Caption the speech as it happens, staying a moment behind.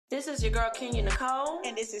This is your girl, Kenya Nicole.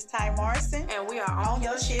 And this is Ty Morrison. And we are on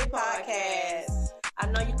Your Shit Podcast. I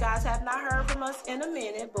know you guys have not heard from us in a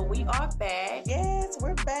minute, but we are back. Yes,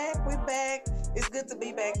 we're back. It's good to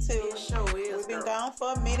be back, too. It sure is. We've been gone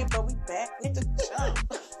for a minute, but we back with the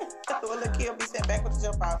jump. Well, look, he'll be sent back with the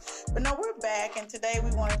jump out. But no, we're back, and today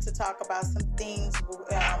we wanted to talk about some things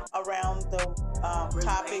around the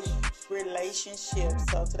topic relationships.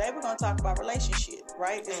 So today we're going to talk about relationships,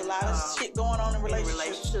 right? There's a lot of shit going on in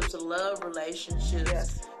relationships. Love relationships.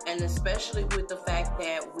 Yes. And especially with the fact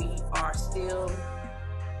that we are still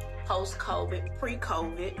post-COVID,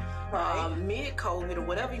 pre-COVID, right. Mid-COVID, or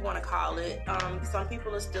whatever you want to call it. Some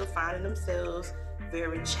people are still finding themselves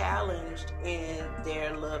very challenged in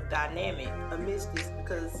their love dynamic amidst this,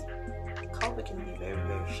 because COVID can be very,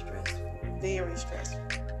 very stressful. Very stressful.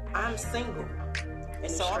 I'm single, and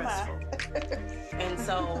it's so stressful. Am I. And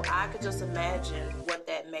so I could just imagine what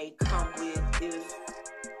that may come with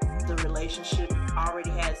if the relationship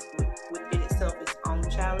already has within itself its own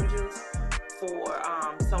challenges, for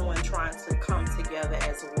someone trying to come together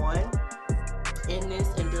as one in this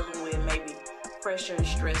and dealing with maybe pressure and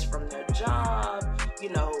stress from their job,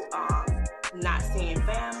 not seeing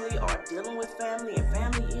family or dealing with family and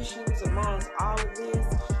family issues amongst all of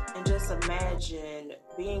this. And just imagine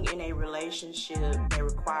being in a relationship that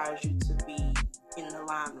requires you to be in the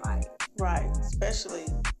limelight. Right, especially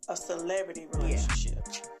a celebrity relationship.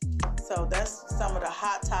 Yeah. So that's some of the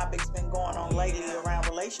hot topics been going on lately around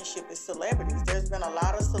relationship is celebrities. There's been a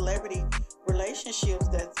lot of celebrity relationships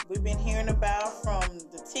that we've been hearing about, from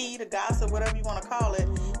the tea, the gossip, whatever you want to call it.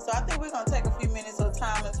 So I think we're going to take a few minutes of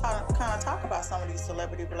time and kind of talk about some of these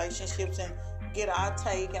celebrity relationships and get our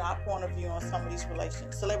take and our point of view on some of these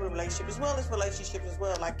celebrity relationships, as well as relationships as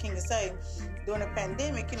well. Like King say, during the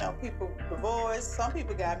pandemic, people divorced, some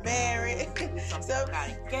people got married, some got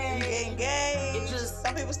engaged.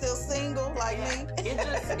 Some people still single, like me.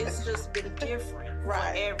 It's just been different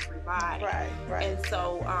right. for everybody. Right. And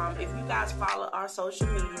so, if you guys follow our social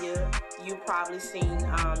media, you've probably seen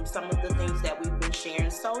some of the things that we've been sharing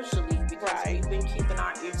socially, because we've been keeping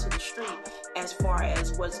our ear to the street as far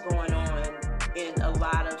as what's going on in a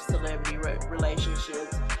lot of celebrity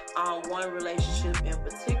relationships. One relationship in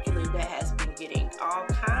particular that has been getting all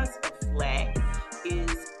kinds of flack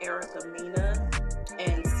is Erica Mena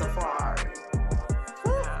and Safari.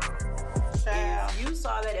 If you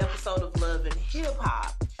saw that episode of Love and Hip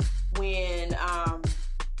Hop, when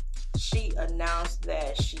she announced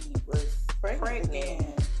that she was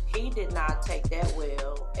pregnant, he did not take that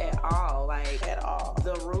well at all. At all.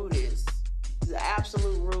 The rudest. The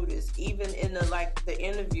absolute rudest. Even in the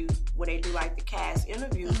interview, when they do the cast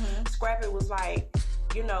interview, Scrappy was like,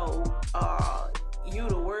 you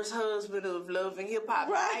the worst husband of Love and Hip Hop.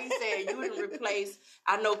 Right. He said you didn't replace.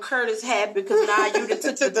 I know Curtis had, because now you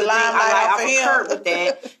done took the limelight off of him. Kurt with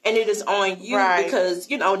that, and it is on you because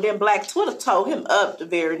then Black Twitter told him up the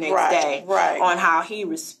very next day on how he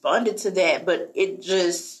responded to that, but it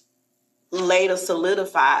just later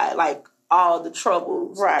solidified all the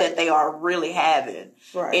troubles that they are really having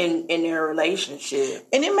in their relationship.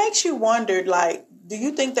 And it makes you wonder, do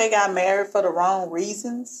you think they got married for the wrong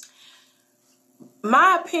reasons?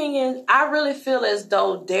 My opinion, I really feel as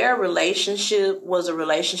though their relationship was a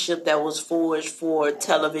relationship that was forged for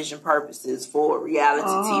television purposes, for reality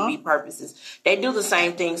TV purposes. They do the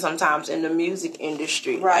same thing sometimes in the music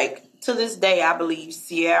industry. Right. To this day, I believe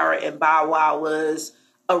Ciara and Bow Wow was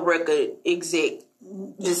a record exec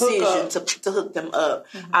decision to hook them up.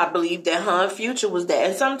 I believe that her and Future was that.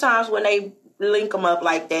 And sometimes when they link them up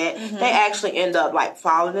like that, they actually end up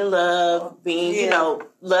falling in love, being,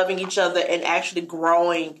 loving each other and actually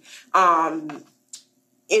growing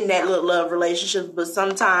in that little love relationship. But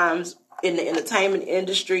sometimes in the entertainment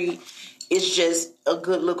industry, it's just a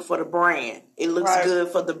good look for the brand. It looks good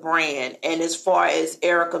for the brand. And as far as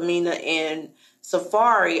Erica Mena and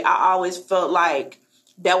Safari, I always felt like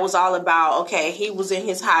that was all about, he was in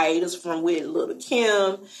his hiatus from with Little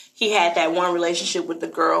Kim. He had that one relationship with the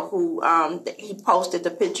girl who he posted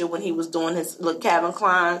the picture when he was doing his little Calvin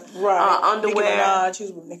Klein underwear. Nicki Minaj. He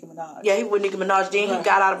was with Nicki Minaj. Yeah, he was with Nicki Minaj. Then he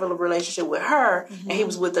got out of a relationship with her, and he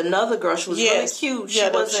was with another girl. She was really cute. She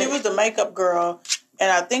was the makeup girl,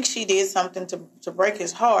 and I think she did something to break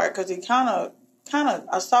his heart, because he kind of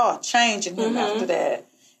I saw a change in him after that.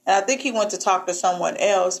 And I think he went to talk to someone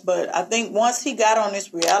else, but I think once he got on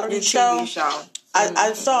this reality show,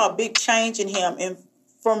 I saw a big change in him. And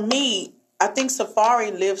for me, I think Safari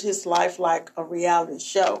lives his life like a reality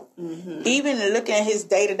show. Even looking at his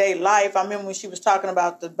day-to-day life, I remember when she was talking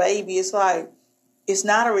about the baby, it's like it's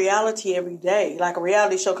not a reality every day, like a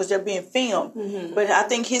reality show, because they're being filmed. Mm-hmm. But I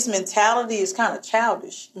think his mentality is kind of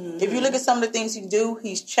childish. Mm-hmm. If you look at some of the things he do,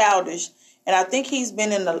 he's childish. And I think he's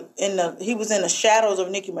been he was in the shadows of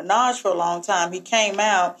Nicki Minaj for a long time. He came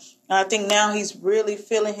out, and I think now he's really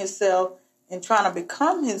feeling himself and trying to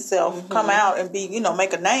become himself, mm-hmm. come out and be,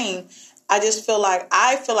 make a name. I feel like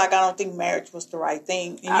I don't think marriage was the right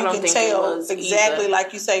thing. And you can tell exactly,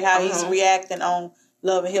 like you say, how he's reacting on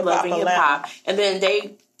Love and Hip Hop. And then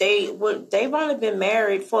they've only been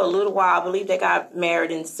married for a little while. I believe they got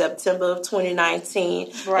married in September of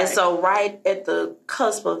 2019. Right. And so right at the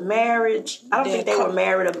cusp of marriage, I don't think they were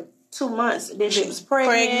married 2 months. Then she was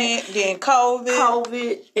pregnant. Then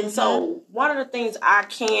COVID. And so one of the things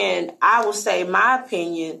I will say my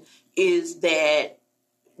opinion is that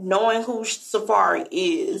knowing who Safari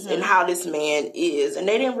is and how this man is, and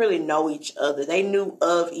they didn't really know each other. They knew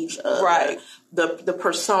of each other. Right. The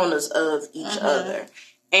personas of each other.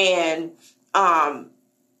 And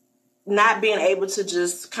not being able to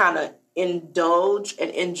just kind of indulge and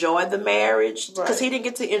enjoy the marriage, because he didn't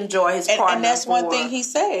get to enjoy his partner. And that's one thing he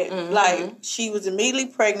said. Mm-hmm. Like, she was immediately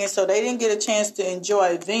pregnant, so they didn't get a chance to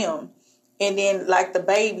enjoy them. And then, like the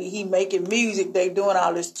baby, he making music, they doing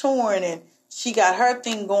all this touring, and she got her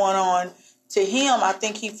thing going on. To him, I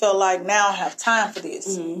think he felt like, now I have time for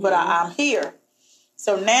this, but I'm here.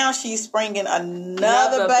 So now she's springing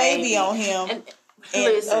another baby on him. And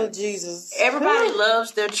listen, oh, Jesus. Everybody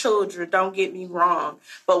loves their children, don't get me wrong.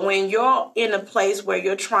 But when you're in a place where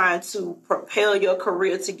you're trying to propel your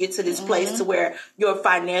career to get to this place to where you're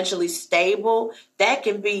financially stable, that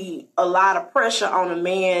can be a lot of pressure on a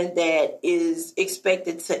man that is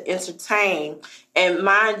expected to entertain. And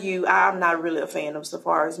mind you, I'm not really a fan of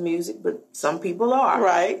Safari's music, but some people are.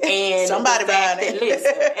 Right. And somebody behind it.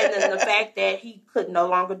 Listen, and then the fact that he could no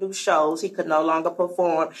longer do shows, he could no longer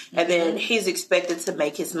perform, and then he's expected to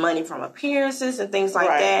make his money from appearances and things like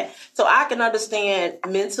that. So I can understand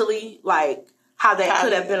mentally, like, how that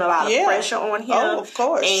could have been a lot of pressure on him. Oh, of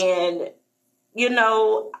course. And,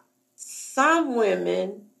 some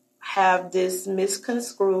women have this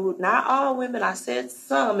misconstrued, not all women, I said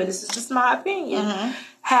some, and this is just my opinion,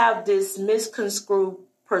 have this misconstrued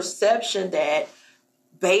perception that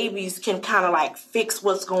babies can kind of like fix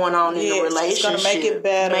what's going on in the relationship. It's going to make it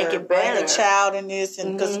better. Bring a child in this,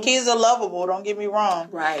 and because kids are lovable, don't get me wrong.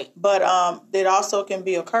 Right. But it also can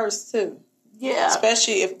be a curse too. Yeah.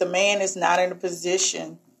 Especially if the man is not in a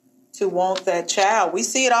position to want that child. We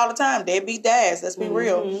see it all the time. Deadbeat dads. Let's be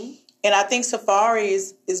real. And I think Safari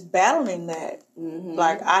is battling that.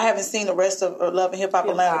 Like, I haven't seen the rest of Love and Hip Hop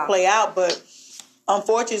Atlanta play out, but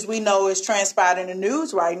unfortunately, as we know, it's transpired in the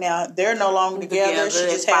news right now. They're no longer together. She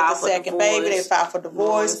just had the second baby. They filed for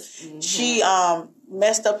divorce. She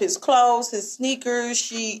messed up his clothes, his sneakers.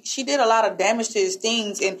 She did a lot of damage to his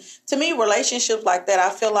things. And to me, relationships like that, I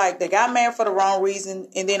feel like they got married for the wrong reason,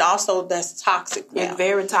 and then also that's toxic now. It's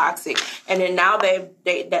very toxic. And then now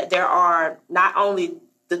that there are not only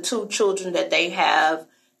the two children that they have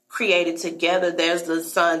created together, there's the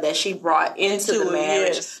son that she brought into the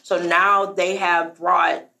marriage. Yes. So now they have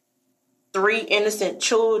brought 3 innocent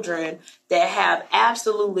children that have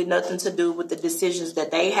absolutely nothing to do with the decisions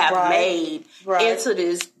that they have made into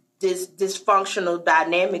this dysfunctional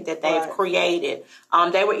dynamic that they've created.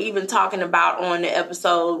 They were even talking about on the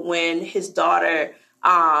episode when his daughter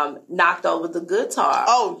knocked over the guitar.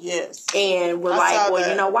 Oh, yes. And we're like,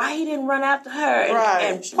 well, why he didn't run after her?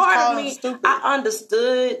 And part of me, I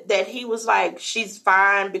understood that he was like, she's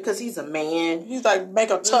fine because he's a man. He's like, make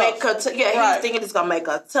her tough. He's thinking it's going to make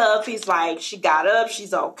her tough. He's like, she got up,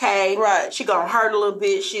 she's okay. Right. She going to hurt a little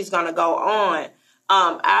bit, she's going to go on.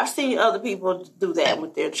 I've seen other people do that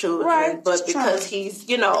with their children, but because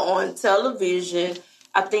he's, on television,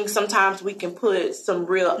 I think sometimes we can put some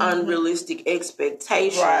real unrealistic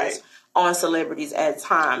expectations on celebrities at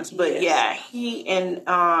times. But he and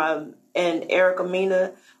Erica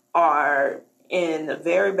Mena are in a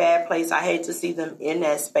very bad place. I hate to see them in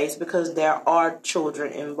that space because there are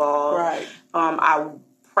children involved. Right. I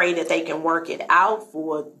pray that they can work it out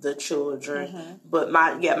for the children. But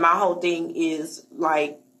my whole thing is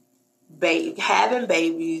like having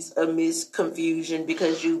babies amidst confusion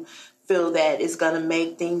because you feel that it's going to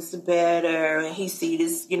make things better, and he see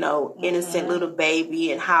this, innocent little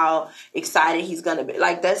baby and how excited he's going to be.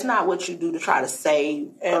 Like, that's not what you do to try to save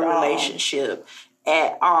a relationship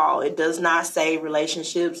at all. It does not save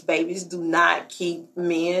relationships. Babies do not keep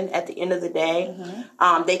men at the end of the day.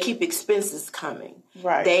 They keep expenses coming.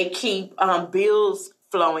 Right. They keep bills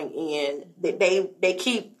flowing in. They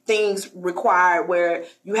keep things required where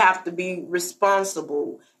you have to be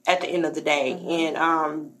responsible at the end of the day.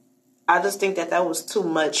 And I just think that was too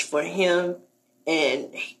much for him,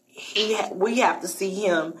 and we have to see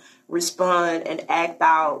him respond and act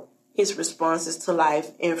out his responses to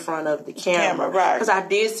life in front of the camera. Right. Because I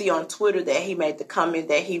did see on Twitter that he made the comment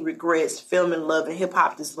that he regrets filming Love and Hip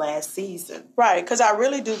Hop this last season. Right, because I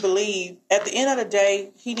really do believe at the end of the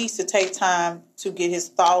day, he needs to take time to get his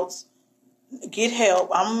thoughts, get help.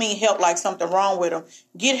 I don't mean help like something wrong with him.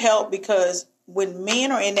 Get help, because when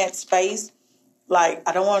men are in that space, like,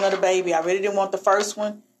 I don't want another baby, I really didn't want the first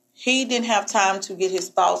one, he didn't have time to get his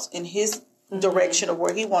thoughts in his direction of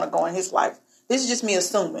where he want to go in his life. This is just me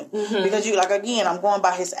assuming. Because I'm going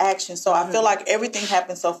by his actions. So I feel like everything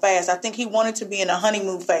happened so fast. I think he wanted to be in a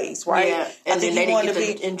honeymoon phase, right? Yeah. And I think he wanted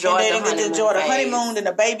to enjoy the honeymoon. Then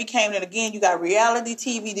the baby came, and again, you got reality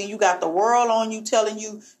TV. Then you got the world on you telling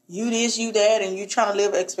you this, you that, and you trying to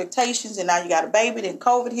live expectations. And now you got a baby. Then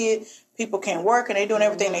COVID hit. People can't work, and they're doing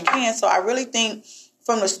everything they can. So I really think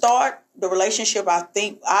from the start, the relationship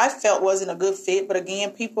I felt wasn't a good fit. But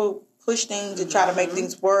again, people push things and try to make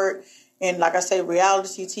things work. And like I say,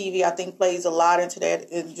 reality TV, I think, plays a lot into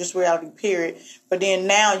that, in just reality, period. But then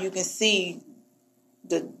now you can see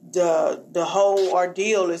the whole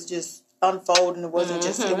ordeal is just unfolding. It wasn't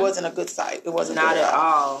it wasn't a good sight. It wasn't not good at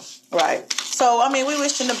all. Right. So, I mean, we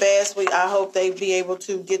wish them the best. I hope they be able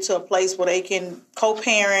to get to a place where they can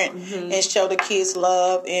co-parent and show the kids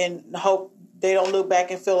love, and hope they don't look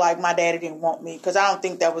back and feel like my daddy didn't want me, because I don't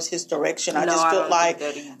think that was his direction. I felt like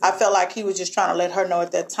he was just trying to let her know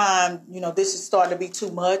at that time, this is starting to be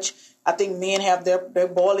too much. I think men have their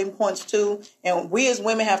boiling points too, and we as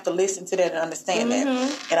women have to listen to that and understand that.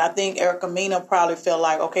 And I think Erica Mena probably felt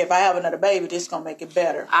like, okay, if I have another baby, this is gonna make it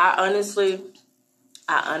better. I honestly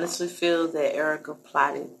feel that Erica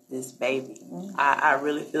plotted this baby. I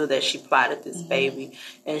really feel that she plotted this baby,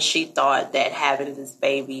 and she thought that having this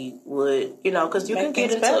baby would, because you can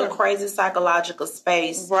get into a crazy psychological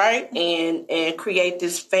space, right, and create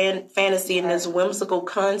this fantasy and this whimsical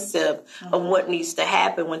concept of what needs to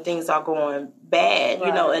happen when things are going bad,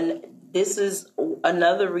 and this is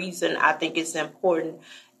another reason I think it's important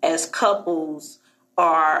as couples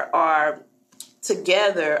are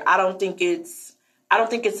together. I don't think it's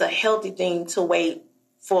a healthy thing to wait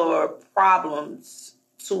for problems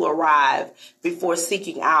to arrive before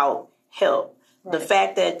seeking out help. Right. The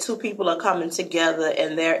fact that two people are coming together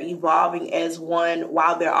and they're evolving as one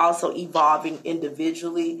while they're also evolving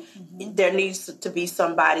individually, there needs to be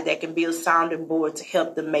somebody that can be a sounding board to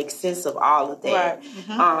help them make sense of all of that.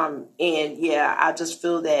 Right. And yeah, I just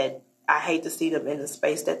feel that I hate to see them in the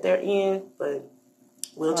space that they're in, but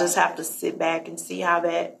we'll just have to sit back and see how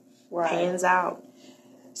that pans out.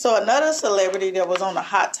 So another celebrity that was on the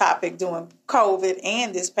hot topic during COVID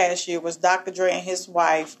and this past year was Dr. Dre and his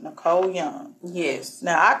wife, Nicole Young. Yes.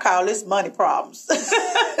 Now, I call this money problems.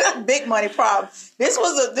 Big money problems. This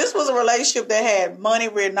was a relationship that had money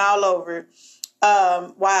written all over it.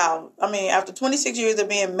 Wow. I mean, after 26 years of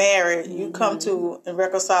being married, you come to an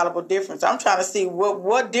irreconcilable difference. I'm trying to see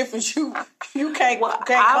what difference you can't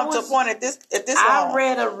come to a point at this I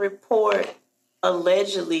read a report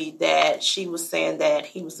allegedly that she was saying that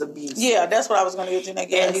he was abusive. Yeah, that's what I was going to get to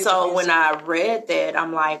next. And so when I read that,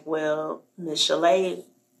 I'm like, well, Miss Chalet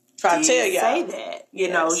try to tell you say that. You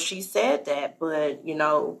know, she said that, but,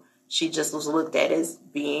 she just was looked at as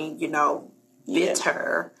being,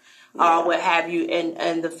 bitter. What have you.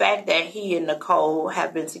 And the fact that he and Nicole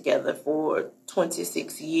have been together for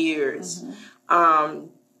 26 years. Another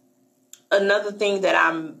thing that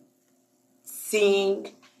I'm seeing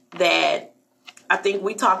that I think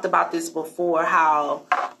we talked about this before, how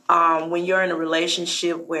when you're in a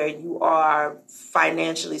relationship where you are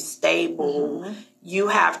financially stable, you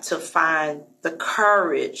have to find the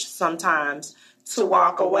courage sometimes to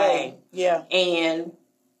walk away. Yeah. And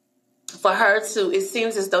for her it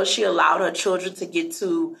seems as though she allowed her children to get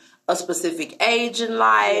to a specific age in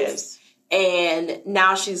life. Yes. And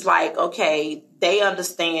now she's like, okay, they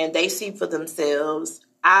understand, they see for themselves.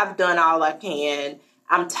 I've done all I can.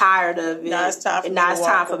 I'm tired of it. Now it's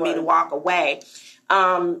time for me to walk away.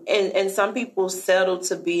 And some people settle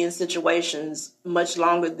to be in situations much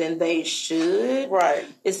longer than they should. Right.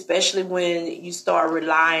 Especially when you start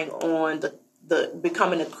relying on the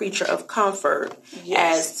becoming a creature of comfort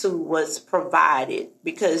as to what's provided.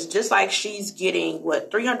 Because just like she's getting,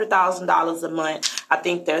 $300,000 a month, I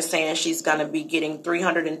think they're saying she's going to be getting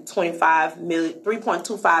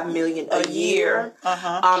 $3.25 million a year.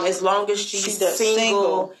 As long as she's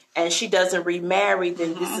single and she doesn't remarry,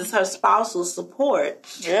 then this is her spousal support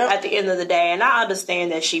at the end of the day. And I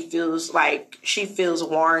understand that she feels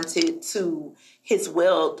warranted to his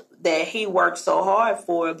wealth that he worked so hard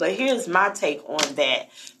for. But here's my take on that.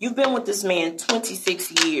 You've been with this man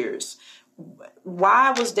 26 years.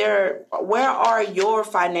 Where are your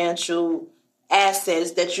financial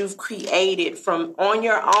assets that you've created from on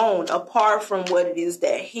your own, apart from what it is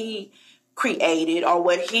that he created or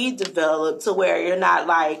what he developed, to where you're not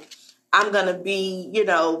like, I'm going to be,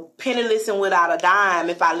 penniless and without a dime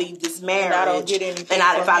if I leave this marriage. And I don't get anything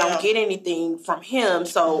if I don't get anything from him.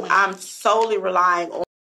 So I'm solely relying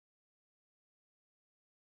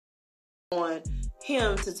on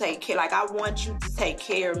him to take care. Like, I want you to take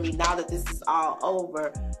care of me now that this is all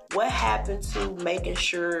over. What happened to making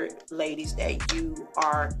sure, ladies, that you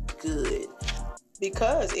are good?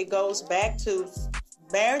 Because it goes back to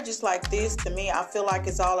marriages like this. To me, I feel like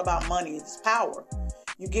it's all about money. It's power.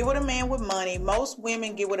 You get with a man with money. Most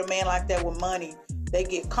women get with a man like that with money. They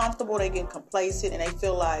get comfortable, they get complacent, and they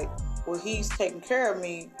feel like, well, he's taking care of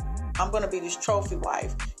me. I'm going to be this trophy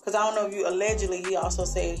wife. Because I don't know if you, allegedly, he also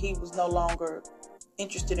said he was no longer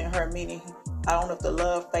interested in her, meaning I don't know if the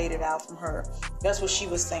love faded out from her. That's what she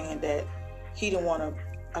was saying, that he didn't want to,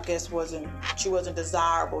 I guess she wasn't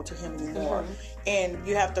desirable to him anymore. And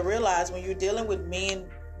you have to realize, when you're dealing with men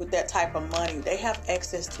with that type of money, they have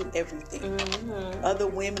access to everything. Other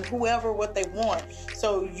women, whoever, what they want.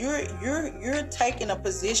 So you're taking a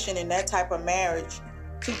position in that type of marriage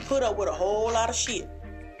to put up with a whole lot of shit.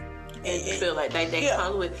 And you feel like they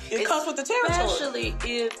come with it. Comes with the territory. Especially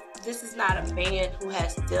if this is not a man who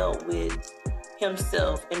has dealt with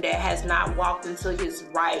himself and that has not walked into his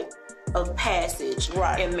rite of passage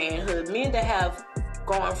in manhood. Men that have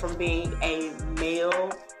gone from being a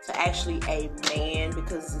male to actually a man,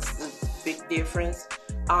 because it's a big difference.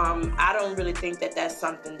 I don't really think that that's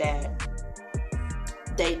something that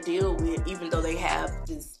they deal with, even though they have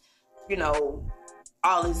this,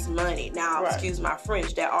 all this money. Now, excuse my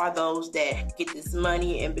French, there are those that get this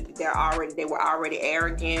money and they were already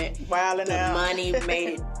arrogant. Wilding the out. Money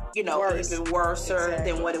made it, even worse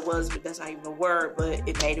than what it was, but that's not even a word, but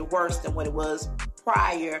it made it worse than what it was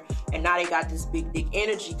prior. And now they got this big dick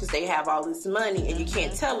energy because they have all this money and you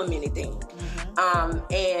can't tell them anything.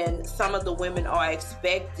 And some of the women are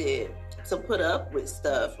expected to put up with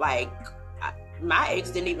stuff like, my ex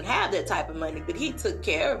didn't even have that type of money, but he took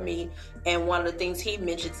care of me. And one of the things he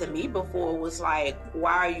mentioned to me before was like,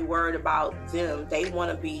 why are you worried about them? They want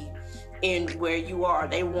to be in where you are.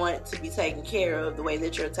 They want to be taken care of the way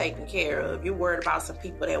that you're taken care of. You're worried about some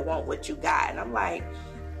people that want what you got. And I'm like,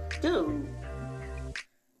 dude,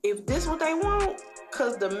 if this what they want,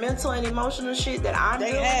 because the mental and emotional shit that I'm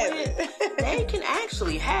dealing with, they can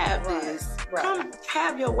actually have this. Come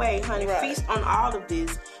have your way, honey. Feast on all of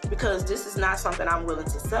this, because this is not something I'm willing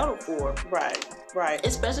to settle for. Right.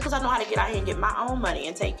 Especially because I know how to get out here and get my own money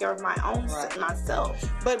and take care of my own myself.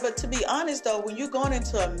 But to be honest though, when you're going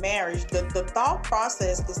into a marriage, the thought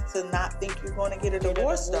process is to not think you're going to get a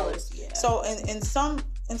divorce though. Yeah. So in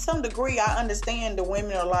some degree, I understand the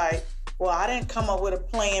women are like, well, I didn't come up with a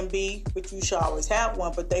plan B, which you should always have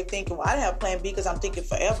one, but they thinking, well, I didn't have plan B because I'm thinking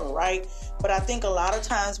forever, right? But I think a lot of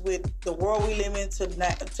times with the world we live in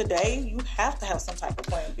today, you have to have some type of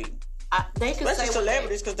plan B. Especially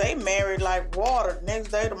celebrities, because they married like water. Next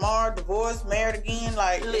day, tomorrow, divorced, married again.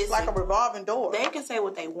 It's like a revolving door. They can say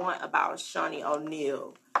what they want about Shawnee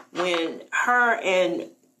O'Neal. When her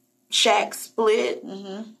and Shaq split,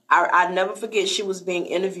 I never forget, she was being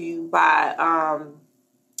interviewed by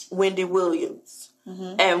Wendy Williams.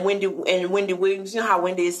 And Wendy Williams, you know how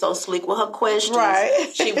Wendy is so slick with her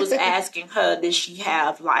questions. She was asking her, did she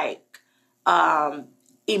have like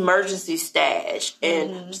emergency stash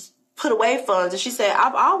and put away funds? And she said,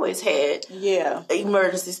 I've always had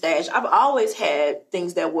emergency stash. I've always had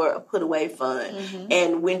things that were a put away fund.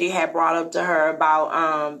 And Wendy had brought up to her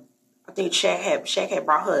about I think Shaq had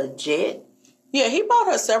brought her a jet. Yeah, he bought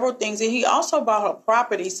her several things, and he also bought her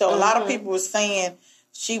property. So a lot of people were saying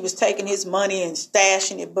she was taking his money and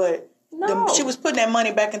stashing it, but she was putting that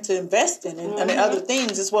money back into investing and other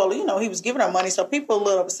things as well. He was giving her money, so people a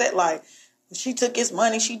little upset, like, she took his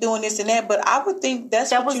money, she doing this and that. But I would think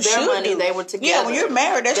that what you should do. That was their money. They were together. Yeah, when you're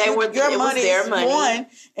married, that's your money. Their money. One,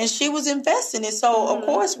 and she was investing it. So of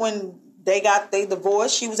course, when they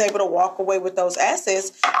divorced, she was able to walk away with those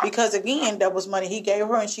assets because, again, that was money he gave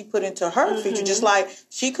her and she put into her future. Just like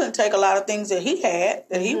she couldn't take a lot of things that he had,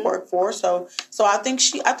 that he worked for. So I think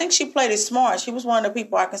she played it smart. She was one of the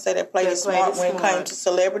people I can say that played it smart when it came to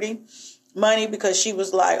celebrity money, because she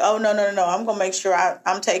was like, oh, no, I'm going to make sure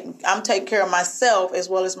I'm taking care of myself as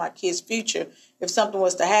well as my kids' future if something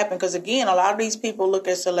was to happen. Because, again, a lot of these people look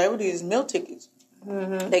at celebrities as meal tickets.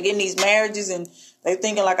 They get in these marriages and they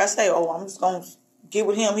thinking, like I say, oh, I'm just going to get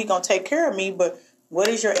with him. He going to take care of me. But What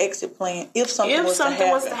is your exit plan if something was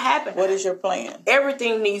to happen? What is your plan?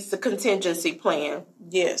 Everything needs a contingency plan.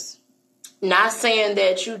 Yes. Not saying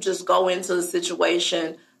that you just go into a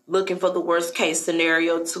situation looking for the worst case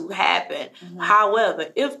scenario to happen. Mm-hmm. However,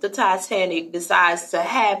 if the Titanic decides to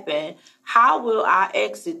happen, how will I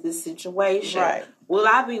exit this situation? Right. Will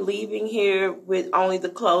I be leaving here with only the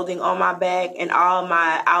clothing on my back and all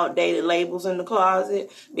my outdated labels in the closet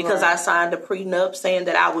because I signed a prenup saying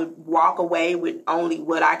that I would walk away with only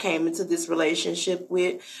what I came into this relationship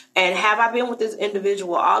with? And have I been with this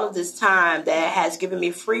individual all of this time that has given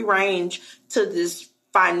me free range to this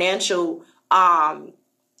financial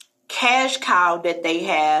cash cow that they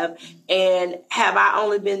have, and have I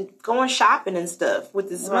only been going shopping and stuff with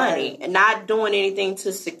this money and not doing anything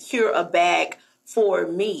to secure a bag for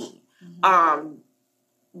me?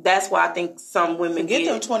 That's why I think some women get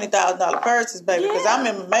them $20,000 purses, baby. Because I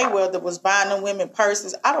remember Mayweather was buying them women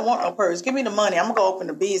purses. I don't want no purse. Give me the money. I'm gonna go open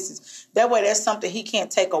the business. That way, that's something he can't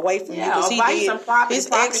take away from you. Because his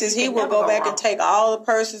exes, he would go back and take all the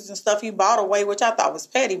purses and stuff he bought away, which I thought was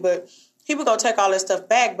petty, but he would go take all that stuff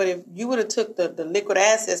back. But if you would have took the liquid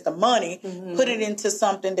assets, the money, put it into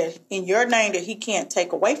something that in your name that he can't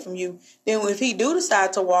take away from you, then if he do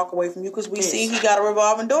decide to walk away from you, because we see he got a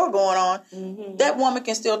revolving door going on, that woman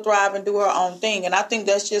can still thrive and do her own thing. And I think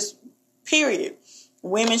that's just period.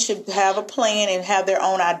 Women should have a plan and have their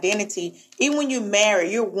own identity. Even when you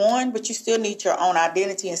marry, you're one, but you still need your own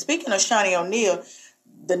identity. And speaking of Shaunie O'Neal,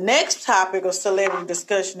 the next topic of celebrity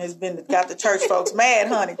discussion has got the church folks mad,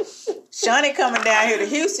 honey. Shaunie coming down here to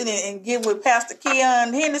Houston and getting with Pastor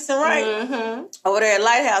Keon Henderson, right? Over there at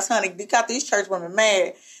Lighthouse, honey. They got these church women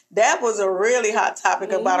mad. That was a really hot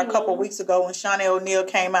topic about a couple weeks ago when Shaunie O'Neal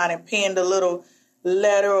came out and penned a little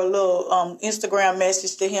letter, a little Instagram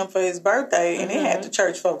message to him for his birthday, and it had the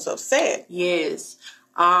church folks upset. Yes.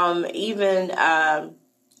 Even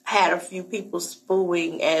had a few people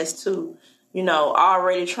spooing as to,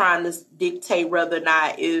 already trying to dictate whether or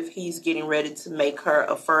not if he's getting ready to make her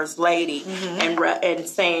a first lady, and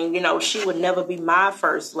saying, she would never be my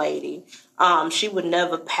first lady. She would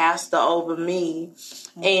never pastor over me.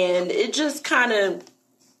 And it just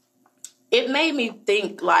it made me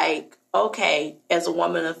think like, okay, as a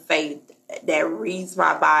woman of faith that reads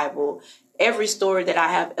my Bible, every story that I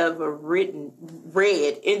have ever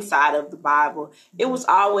read inside of the Bible, it was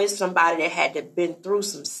always somebody that had been through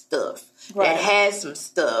some stuff, that had some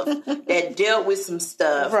stuff, that dealt with some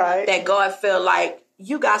stuff, that God felt like,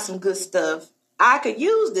 you got some good stuff. I could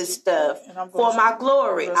use this stuff for my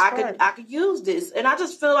glory. I could use this. And I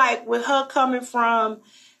just feel like with her coming from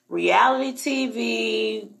reality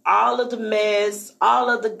TV, all of the mess, all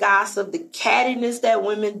of the gossip, the cattiness that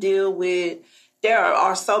women deal with, there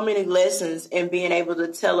are so many lessons in being able to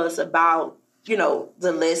tell us about,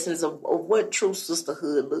 the lessons of what true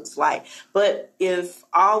sisterhood looks like. But if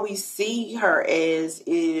all we see her as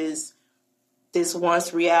is this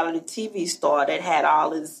once reality TV star that had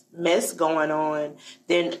all this mess going on,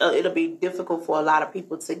 then it'll be difficult for a lot of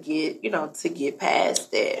people to get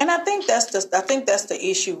past that. And I think that's the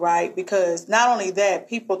issue, right? Because not only that,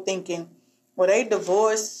 people thinking, well, they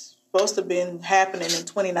divorce supposed to have been happening in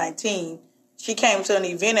 2019. She came to an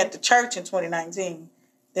event at the church in 2019.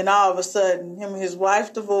 Then all of a sudden, him and his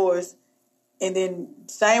wife divorced. And then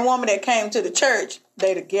same woman that came to the church,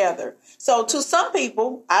 they together. So to some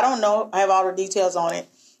people, I don't know, I have all the details on it.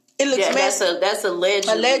 It looks messy. That's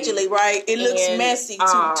allegedly. Allegedly, right? It looks messy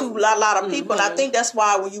to a lot of people. And I think that's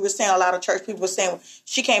why when you were saying a lot of church people were saying,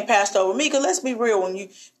 she can't pass over me. Because let's be real,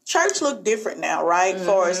 church look different now, right?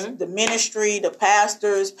 For us, the ministry, the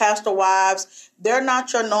pastors, pastor wives, they're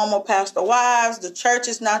not your normal pastor wives. The church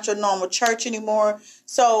is not your normal church anymore.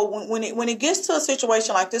 So when it gets to a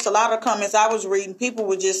situation like this, a lot of comments I was reading, people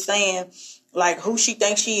were just saying, like, who she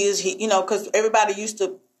thinks she is, because everybody used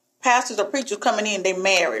to, pastors or preachers coming in, they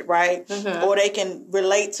married, right? Or they can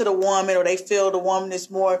relate to the woman, or they feel the woman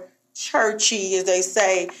is more churchy, as they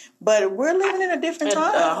say. But we're living in a different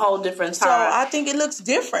time. A whole different time. So I think it looks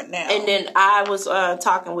different now. And then I was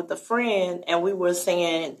talking with a friend, and we were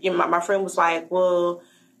saying, my friend was like, well,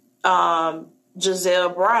 Giselle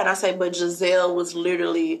Bryan. I say, but Giselle was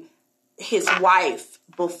literally his wife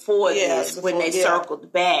before they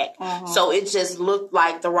circled back. So it just looked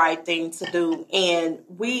like the right thing to do. And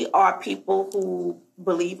we are people who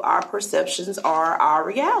believe our perceptions are our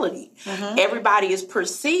reality. Everybody is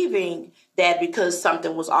perceiving that because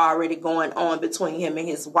something was already going on between him and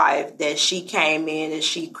his wife, that she came in and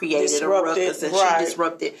she created a ruckus and she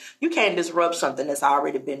disrupted. You can't disrupt something that's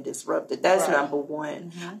already been disrupted. That's number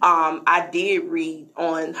one. I did read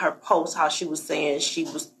on her post how she was saying she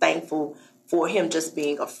was thankful for him just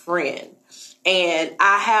being a friend. And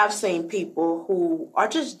I have seen people who are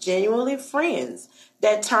just genuinely friends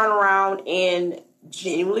that turn around and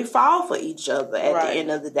genuinely fall for each other at the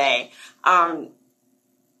end of the day. Prime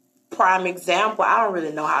example, I don't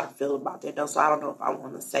really know how to feel about that though, so I don't know if I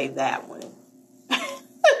want to say that one.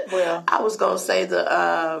 Well, I was going to say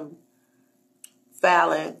the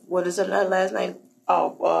Fallon, what is her last name?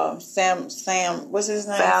 Oh, Sam, what's his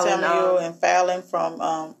name? Fallon, Samuel and Fallon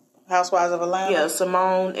from Housewives of Atlanta. Yeah,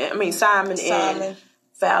 Simon and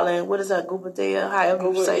Fallon. What is that? Gubadea?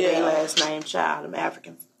 However you say their last name, child.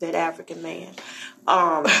 That African man.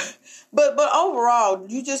 But overall,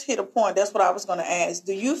 you just hit a point. That's what I was going to ask.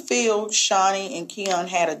 Do you feel Shawnee and Keon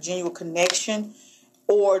had a genuine connection,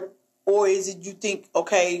 or is it you think,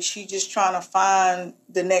 okay, she just trying to find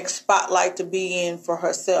the next spotlight to be in for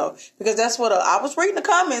herself? Because that's what I was reading the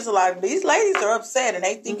comments. Like, these ladies are upset and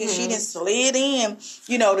they thinking she didn't slid in,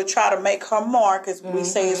 to try to make her mark, as we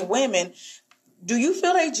say as women. Do you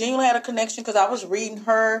feel they genuinely had a connection? Because I was reading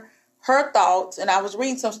her thoughts, and I was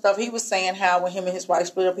reading some stuff. He was saying how when him and his wife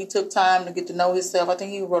split up, he took time to get to know himself. I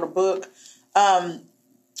think he wrote a book.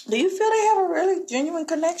 Do you feel they have a really genuine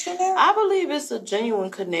connection there? I believe it's a genuine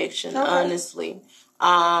connection, honestly.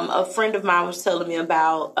 A friend of mine was telling me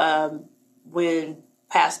about when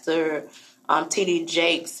Pastor T.D.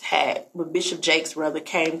 Jakes when Bishop Jakes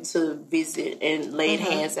came to visit and laid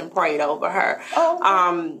hands and prayed over her.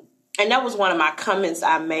 And that was one of my comments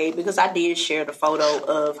I made, because I did share the photo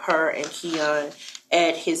of her and Keon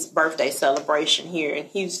at his birthday celebration here in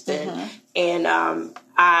Houston. And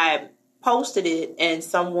I posted it, and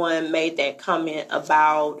someone made that comment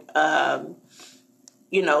about, her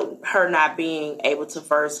not being able to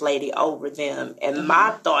first lady over them. And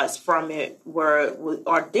my thoughts from it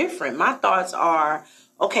are different. My thoughts are,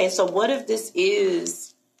 okay, so what if this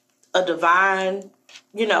is a divine,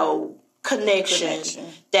 connection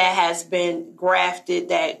that has been grafted,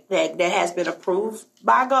 that has been approved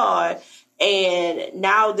by God, and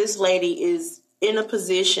now this lady is in a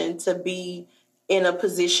position to be in a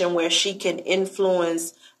position where she can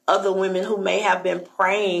influence other women who may have been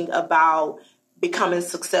praying about becoming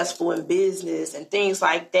successful in business and things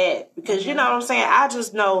like that. Because you know what I'm saying? I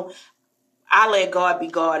just know I let God be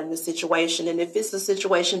God in the situation. And if it's a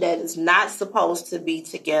situation that is not supposed to be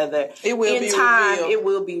together, it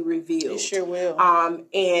will be revealed. It sure will.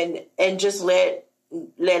 And just let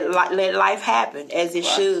life happen as it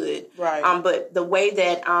should. Right. But the way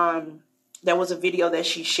that there was a video that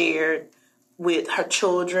she shared with her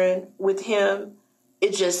children with him,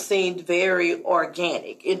 it just seemed very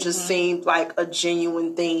organic. It just seemed like a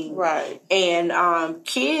genuine thing. Right. And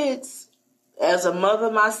kids, as a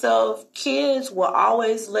mother myself, kids will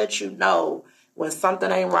always let you know when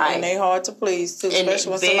something ain't right. And they hard to please too,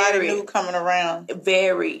 especially when somebody new coming around.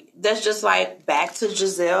 Very. That's just like back to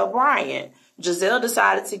Giselle Bryant. Giselle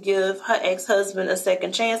decided to give her ex-husband a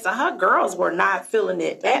second chance, and her girls were not feeling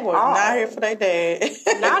it at all. They were not here for their dad.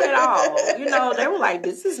 Not at all. They were like,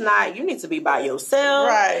 this is not, you need to be by yourself.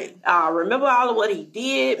 Right. Remember all of what he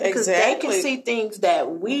did, because they can see things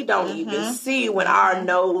that we don't even see when our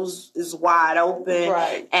nose is wide open.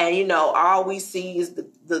 Right. And, all we see is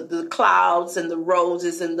the clouds and the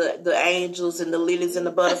roses and the angels and the lilies and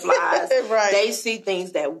the butterflies. Right. They see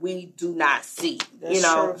things that we do not see. That's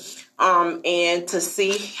true. And to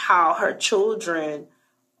see how her children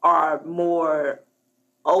are more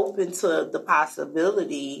open to the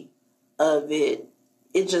possibility of it,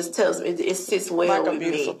 it just tells me it sits well with me. Like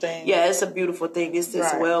a beautiful thing. Yeah, it's a beautiful thing. It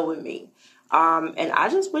sits well with me. And I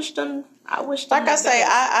just wish them. Like I say,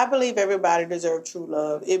 I believe everybody deserves true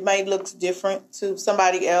love. It may look different to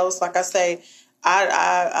somebody else. Like I say,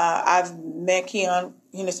 I've met Keon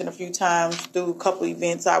Henderson a few times through a couple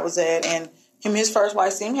events I was at, and him and his first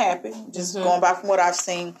wife seemed happy, just going by from what I've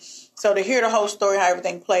seen. So to hear the whole story, how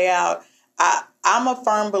everything play out, I'm a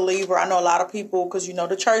firm believer. I know a lot of people, because,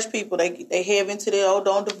 the church people, they have into the,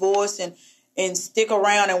 don't divorce and stick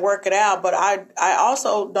around and work it out. But I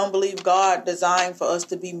also don't believe God designed for us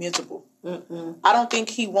to be miserable. I don't think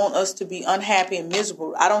he wants us to be unhappy and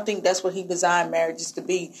miserable. I don't think that's what he designed marriages to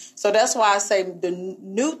be. So that's why I say the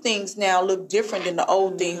new things now look different than the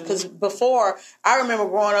old things. Because before, I remember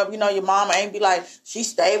growing up, your mama ain't be like, she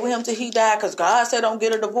stayed with him till he died because God said don't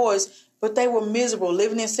get a divorce. But they were miserable,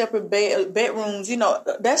 living in separate bedrooms.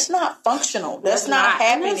 That's not functional. That's not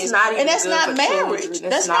happiness. And that's not marriage.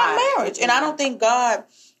 That's not marriage. And I don't think God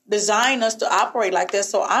designed us to operate like that.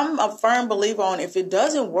 So I'm a firm believer on, if it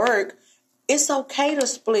doesn't work, it's okay to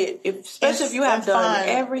split. Especially if you have done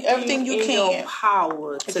everything you can. Your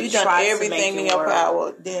power if you've done everything in your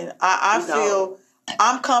power, then I feel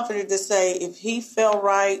I'm confident to say if he felt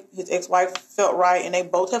right, his ex-wife felt right, and they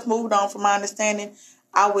both have moved on from my understanding,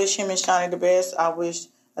 I wish him and Shawnee the best.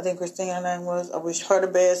 I think Christina's name was, I wish her the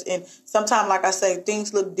best. And sometimes, like I say,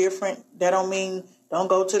 things look different. That don't mean don't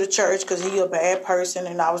go to the church because he a bad person.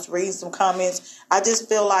 And I was reading some comments. I just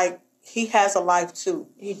feel like he has a life too.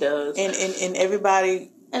 He does. And everybody.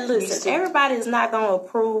 And listen, everybody is not going to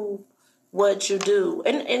approve what you do.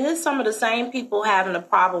 And it's some of the same people having a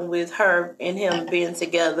problem with her and him being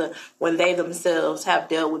together when they themselves have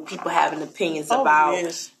dealt with people having opinions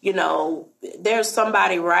about, you know, there's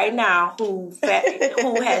somebody right now who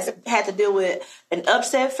has had to deal with an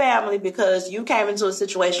upset family because you came into a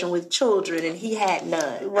situation with children and he had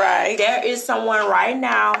none. Right. There is someone right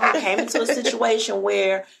now who came into a situation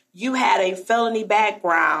where you had a felony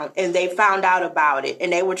background and they found out about it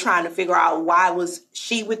and they were trying to figure out why was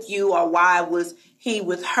she with you or why was he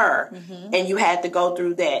with her, and you had to go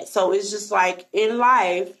through that. So it's just like in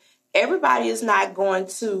life, everybody is not going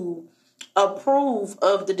to approve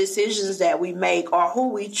of the decisions that we make or who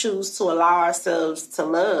we choose to allow ourselves to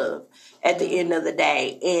love at the end of the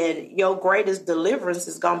day. And your greatest deliverance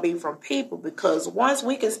is going to be from people, because once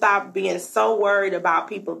we can stop being so worried about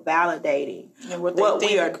people validating and what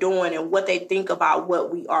we are doing and what they think about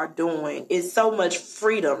what we are doing, is so much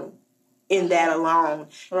freedom in that alone.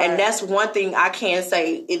 Right. And that's one thing I can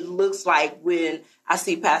say it looks like when I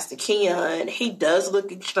see Pastor Keon. He does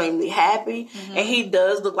look extremely happy, and he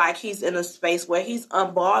does look like he's in a space where he's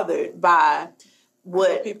unbothered by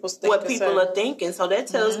what people are thinking. So that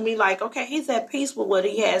tells me, like, okay, he's at peace with what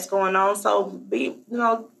he has going on. So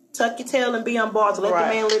tuck your tail and be unbothered. Let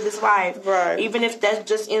the man live his life. Right. Even if that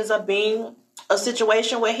just ends up being a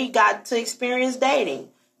situation where he got to experience dating.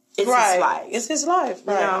 It's his life. It's his life.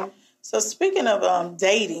 Right. You know? So speaking of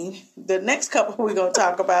dating, the next couple we're going to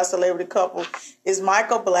talk about, celebrity couple, is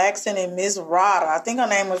Michael Blackson and Miss Rada. I think her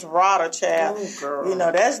name was Rada, child. Oh, girl. You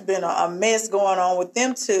know, that's been a mess going on with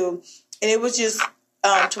them two. And it was just,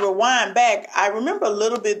 to rewind back, I remember a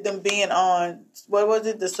little bit them being on, what was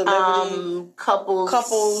it, the celebrity?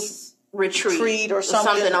 Couples Retreat or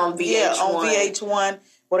something on VH1. Yeah, on VH1.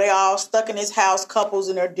 Where they all stuck in his house, couples,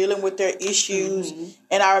 and they're dealing with their issues.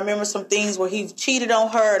 And I remember some things where he cheated on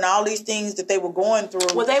her and all these things that they were going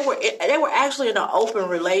through. Well, they were actually in an open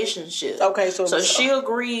relationship. Okay, so she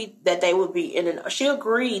agreed that they would be she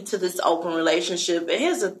agreed to this open relationship. And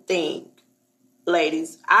here's the thing,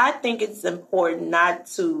 ladies, I think it's important not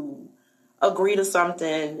to agree to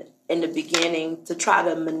something in the beginning to try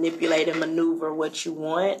to manipulate and maneuver what you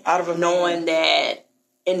want, out of a knowing that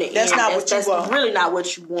in the end, that's really not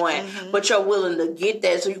what you want, but you're willing to get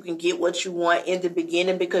that so you can get what you want in the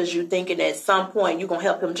beginning, because you're thinking at some point you're going to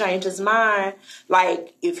help him change his mind.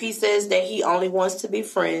 Like, if he says that he only wants to be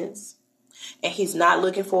friends and he's not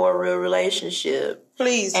looking for a real relationship,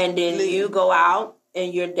 and then you go out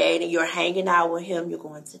and you're dating, you're hanging out with him, you're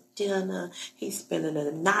going to dinner, he's spending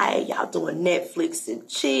the night, y'all doing Netflix and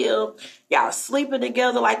chill, y'all sleeping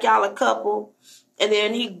together like y'all a couple, and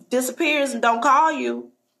then he disappears and don't call you,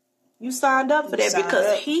 you signed up for that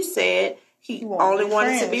because he said he only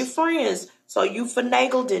wanted to be friends. So you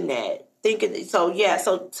finagled in that.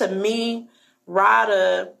 So to me,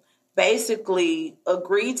 Rada basically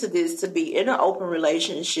agreed to this to be in an open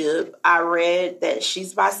relationship. I read that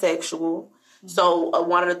she's bisexual. So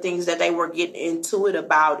one of the things that they were getting into it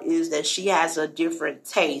about is that she has a different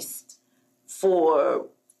taste for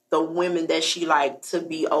the women that she liked to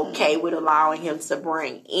be okay with allowing him to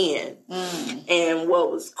bring in. And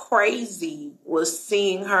what was crazy was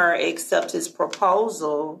seeing her accept his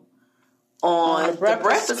proposal on the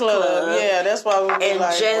Breakfast Club. Yeah, that's why we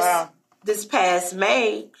were this past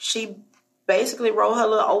May, she basically wrote her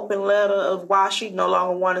little open letter of why she no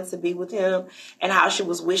longer wanted to be with him and how she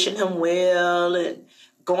was wishing him well and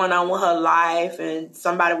going on with her life. And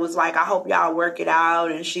somebody was like, I hope y'all work it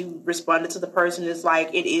out. And she responded to the person, it's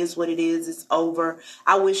like, it is what it is. It's over.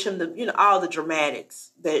 I wish him all the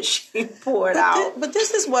dramatics that she poured out. But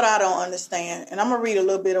this is what I don't understand. And I'm going to read a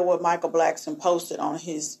little bit of what Michael Blackson posted on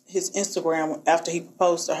his Instagram after he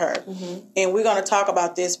proposed to her. And we're going to talk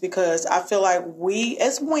about this because I feel like we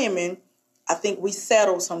as women, I think we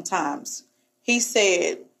settle sometimes.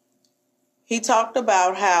 He talked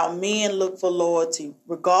about how men look for loyalty.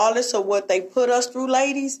 Regardless of what they put us through,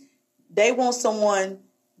 ladies, they want someone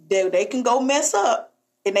that they can go mess up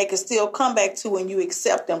and they can still come back to and you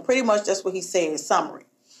accept them. Pretty much that's what he said in summary.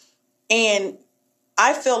 And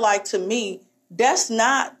I feel like, to me, that's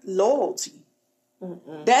not loyalty.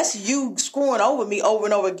 That's you screwing over me over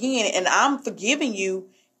and over again, and I'm forgiving you,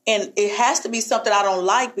 and it has to be something I don't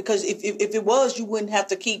like, because if it was, you wouldn't have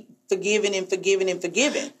to keep forgiving and forgiving and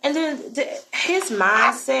forgiving. And then his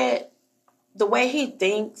mindset, the way he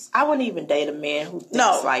thinks, I wouldn't even date a man who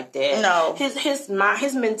thinks like that. No.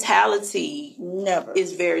 His mentality never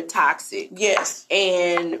is very toxic. Yes.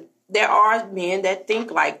 And there are men that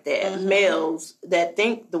think like that, males that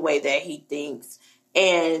think the way that he thinks,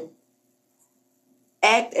 and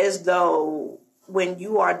act as though when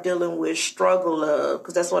you are dealing with struggle love,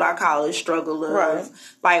 because that's what I call it, struggle love. Right.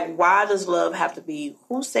 Like, why does love have to be,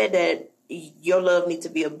 who said that your love needs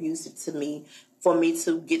to be abusive to me for me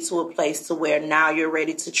to get to a place to where now you're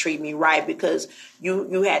ready to treat me right because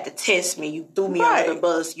you had to test me, you threw me under the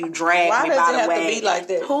bus, you dragged me by the way. Why does it have to be like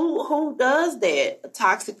that? Who does that?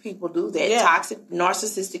 Toxic people do that. Yeah. Toxic,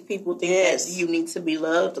 narcissistic people think that you need to be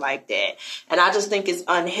loved like that. And I just think it's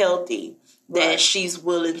unhealthy that she's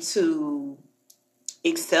willing to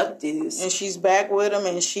accept this. And she's back with him,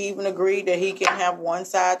 and she even agreed that he can have one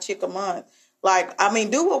side chick a month. Like, I mean,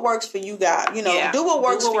 do what works for you, guys. You know, do what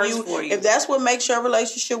works for you. If that's what makes your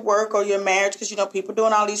relationship work or your marriage, because, you know, people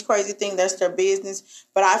doing all these crazy things, that's their business.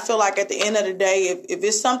 But I feel like at the end of the day, if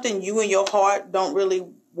it's something you and your heart don't really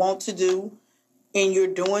want to do, and you're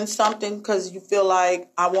doing something because you feel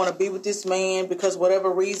like, I want to be with this man because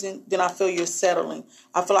whatever reason, then I feel you're settling.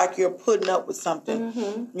 I feel like you're putting up with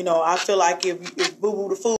something. You know, I feel like if boo-boo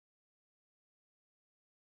the fool.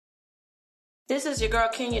 This is your girl,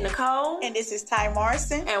 Kenya Nicole. And this is Ty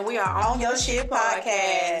Morrison. And we are on Your Shit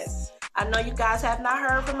Podcast. I know you guys have not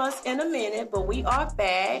heard from us in a minute, but we are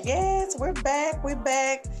back. Yes, we're back. We're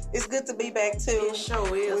back. It's good to be back, too. It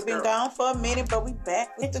sure is, We've been gone for a minute, but we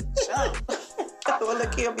back with the jump. Well,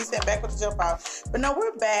 look, he'll be sent back with the jump out. But no,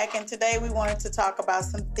 we're back, and today we wanted to talk about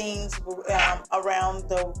some things around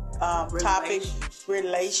the topic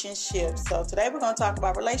relationships. So today we're going to talk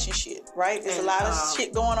about relationship, right? There's a lot of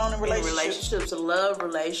shit going on in relationships. Love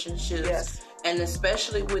relationships. Yes. And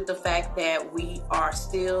especially with the fact that we are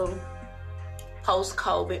still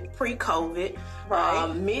post-COVID, pre-COVID,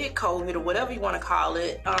 mid-COVID, or whatever you want to call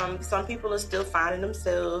it. Some people are still finding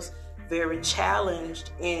themselves very challenged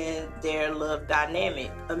in their love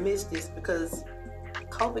dynamic amidst this, because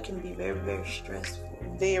COVID can be very, very stressful.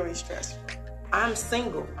 Very stressful. I'm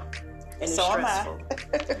single, and it's so stressful. Am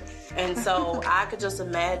I. And so I could just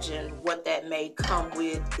imagine what that may come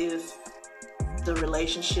with if the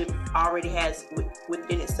relationship already has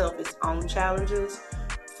within itself its own challenges,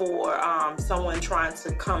 for someone trying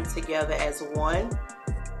to come together as one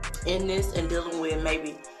in this and dealing with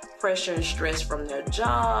maybe pressure and stress from their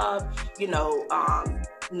job, you know,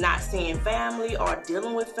 not seeing family or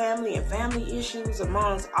dealing with family and family issues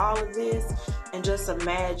amongst all of this. And just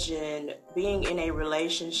imagine being in a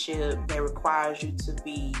relationship that requires you to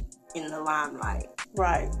be in the limelight.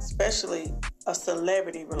 Right, especially a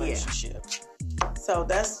celebrity relationship. So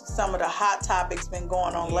that's some of the hot topics been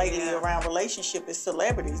going on lately around relationship is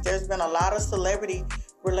celebrities. There's been a lot of celebrity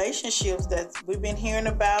relationships that we've been hearing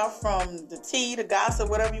about, from the tea, the gossip,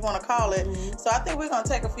 whatever you want to call it. So I think we're going to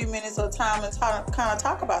take a few minutes of time and kind of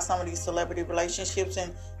talk about some of these celebrity relationships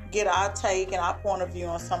and get our take and our point of view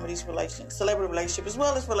on some of these celebrity relationships, as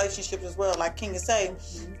well as relationships as well. Like Kenya say,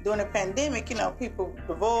 during the pandemic, you know, people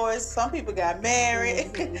divorced, some people got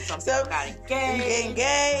married, some people got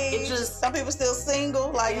engaged. Some people still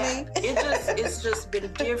single like me. It's just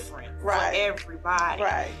been different for everybody.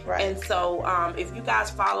 Right. And so if you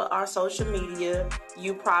guys follow our social media,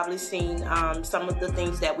 you probably seen some of the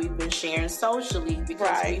things that we've been sharing socially,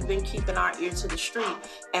 because we've been keeping our ear to the street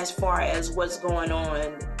as far as what's going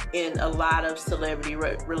on in a lot of celebrity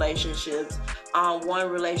relationships. One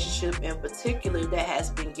relationship in particular that has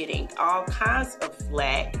been getting all kinds of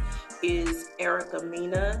flack is Erica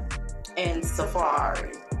Mena and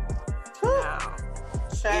Safari. Now,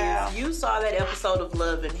 if you saw that episode of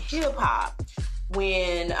Love and Hip Hop,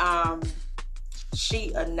 when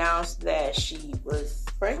she announced that she was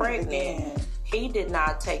pregnant, he did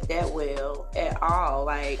not take that well at all.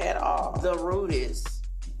 Like, at all. The rudest.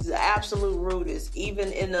 The absolute rudest.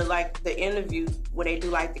 Even in the interview, when they do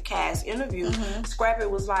like the cast interview, Scrappy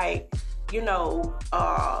was like, you know,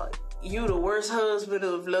 you the worst husband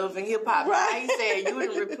of Love and Hip Hop. Right. He said you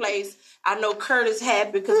didn't replace, I know Curtis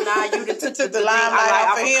had, because now you done took the limelight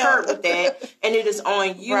off of Kurt with that, and it is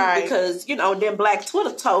on you because, you know, then Black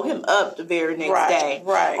Twitter told him up the very next day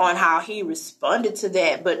on how he responded to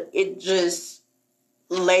that, but it just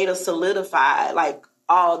later solidified like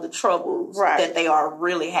all the troubles that they are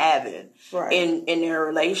really having in their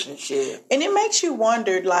relationship. And it makes you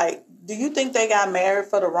wonder, like, do you think they got married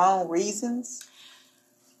for the wrong reasons?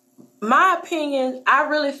 My opinion, I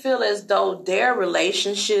really feel as though their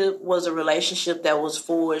relationship was a relationship that was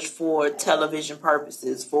forged for television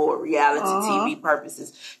purposes, for reality TV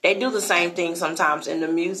purposes. They do the same thing sometimes in the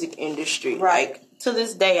music industry. Right. Like, to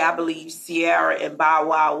this day, I believe Ciara and Bow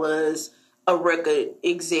Wow was a record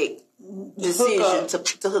exec decision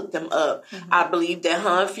to hook them up. I believe that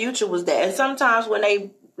her and Future was that. And sometimes when they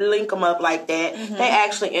link them up like that, they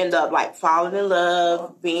actually end up like falling in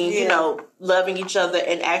love, being, you know, loving each other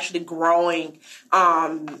and actually growing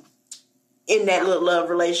in that little love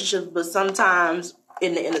relationship. But sometimes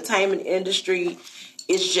in the entertainment industry,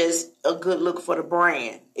 it's just a good look for the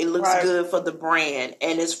brand. It looks good for the brand.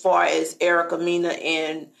 And as far as Erica Mena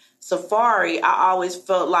and Safari, I always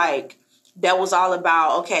felt like that was all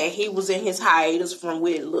about, okay, he was in his hiatus from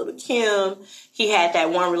with Little Kim. He had that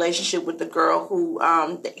one relationship with the girl who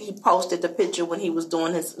he posted the picture when he was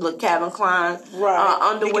doing his little Calvin Klein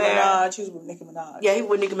underwear. Nicki Minaj. He was with Nicki Minaj. Yeah, he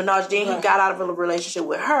was with Nicki Minaj. Then he got out of a relationship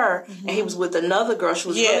with her, and he was with another girl. She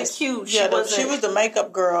was really cute. She was the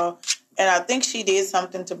makeup girl, and I think she did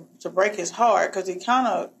something to break his heart because he kind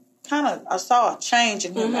of I saw a change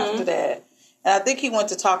in him after that. And I think he went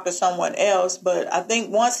to talk to someone else, but I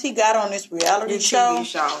think once he got on this reality show,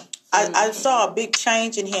 I saw a big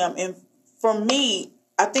change in him. And for me,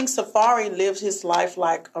 I think Safari lives his life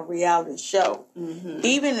like a reality show.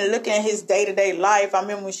 Even looking at his day-to-day life, I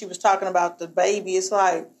remember when she was talking about the baby, it's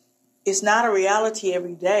like, it's not a reality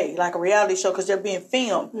every day, like a reality show, because they're being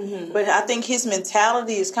filmed. But I think his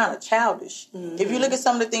mentality is kind of childish. If you look at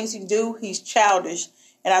some of the things he do, he's childish.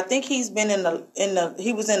 And I think he's been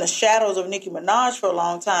he was in the shadows of Nicki Minaj for a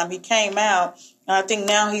long time. He came out, and I think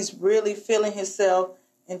now he's really feeling himself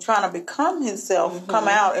and trying to become himself, come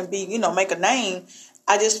out and be, make a name.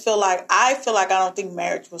 I feel like I don't think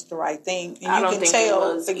marriage was the right thing. And you can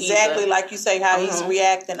tell exactly, like you say, how he's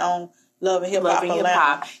reacting on Love and Hip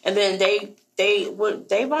Hop. And then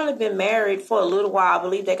they've only been married for a little while. I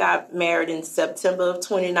believe they got married in September of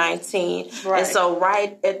 2019. Right. And so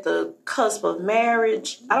right at the cusp of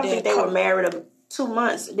marriage, I don't think they were married 2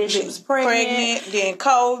 months. Then she was pregnant. Then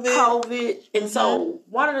COVID. And so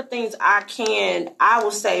one of the things I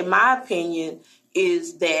will say my opinion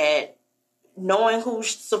is that knowing who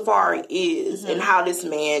Safari is and how this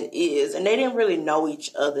man is, and they didn't really know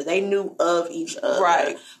each other. They knew of each other.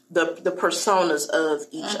 Right. The personas of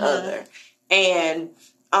each other. And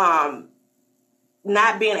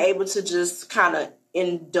not being able to just kind of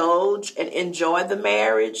indulge and enjoy the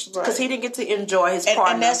marriage because he didn't get to enjoy his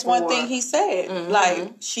partner. And that's one thing he said.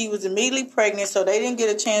 Like, she was immediately pregnant, so they didn't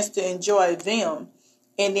get a chance to enjoy them.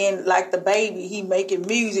 And then, like the baby, he making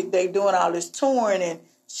music, they doing all this touring, and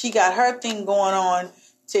she got her thing going on.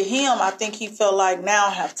 To him, I think he felt like, now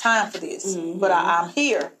I have time for this, but I'm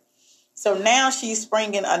here. So now she's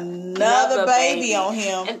springing another baby on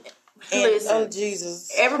him. And, listen, oh,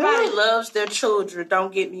 Jesus. Everybody loves their children,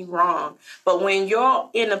 don't get me wrong. But when you're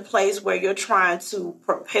in a place where you're trying to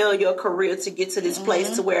propel your career to get to this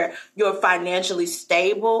place to where you're financially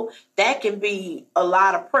stable, that can be a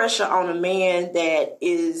lot of pressure on a man that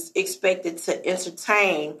is expected to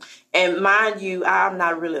entertain. And mind you, I'm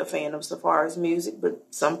not really a fan of Safari's music, but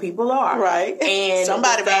some people are. Right. And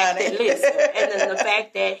somebody buying it. And then the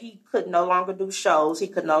fact that he could no longer do shows, he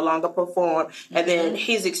could no longer perform, and then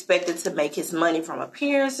he's expected to make his money from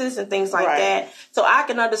appearances and things like that. So I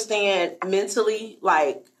can understand mentally,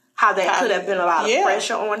 like, how that could have been a lot of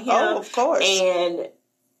pressure on him. Oh, of course. And,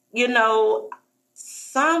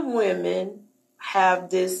 some women have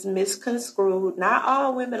this misconstrued, not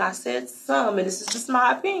all women, I said some, and this is just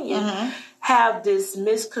my opinion, have this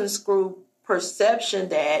misconstrued perception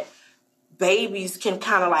that babies can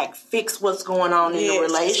kind of like fix what's going on in the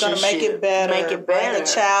relationship. It's going to make it better. Bring a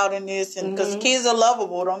child in this. And because kids are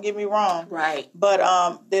lovable, don't get me wrong. Right. But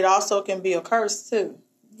it also can be a curse too.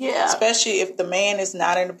 Yeah. Especially if the man is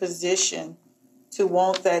not in a position to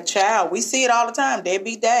want that child. We see it all the time.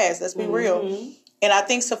 Deadbeat dads. Let's be real. And I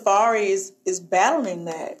think Safari is battling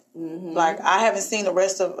that. Like, I haven't seen the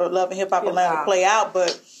rest of Love and Hip Hop Atlanta play out,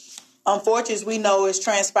 but unfortunately, we know it's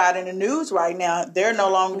transpired in the news right now. They're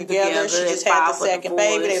no longer together. She just had the second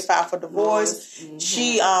baby. They filed for divorce.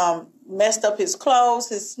 She messed up his clothes,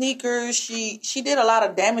 his sneakers. She did a lot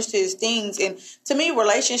of damage to his things. And to me,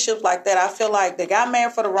 relationships like that, I feel like they got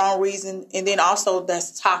married for the wrong reason, and then also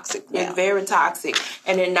that's toxic now. It's very toxic.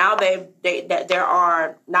 And then now that there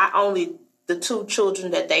are not only the two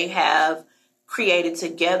children that they have created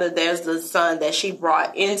together, there's the son that she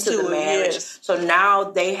brought into the marriage. So now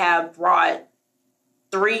they have brought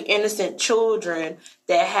 3 innocent children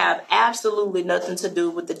that have absolutely nothing to do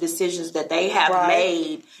with the decisions that they have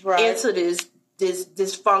made into this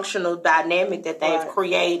dysfunctional dynamic that they've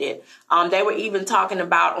created. They were even talking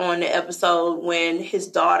about on the episode when his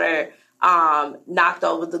daughter knocked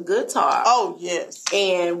over the guitar. Oh, yes.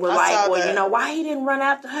 And we're like, well, you know, why he didn't run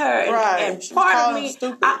after her? And part of me,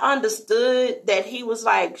 I understood that he was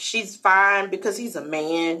like, she's fine because he's a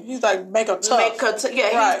man. He's like, make her tough. He's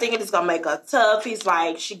thinking it's going to make her tough. He's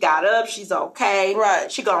like, she got up, she's okay.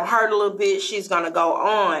 Right. She going to hurt a little bit, she's going to go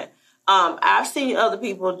on. I've seen other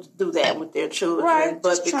people do that with their children,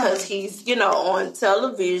 but because he's, you know, on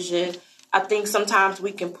television, I think sometimes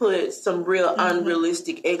we can put some real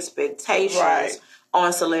unrealistic expectations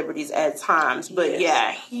on celebrities at times. But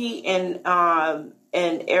he and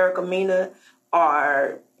Erica Mena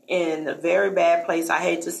are in a very bad place. I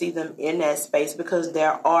hate to see them in that space because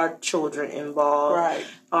there are children involved. Right.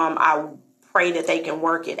 I pray that they can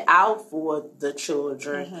work it out for the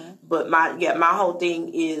children. But my whole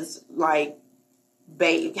thing is like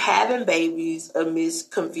having babies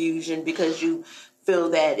amidst confusion because you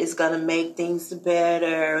feel that it's going to make things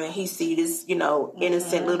better, and he see this, you know,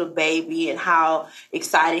 innocent little baby and how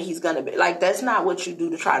excited he's going to be. Like, that's not what you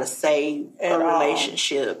do to try to save a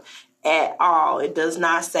relationship at all. It does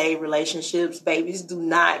not save relationships. Babies do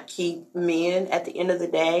not keep men at the end of the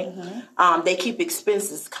day. They keep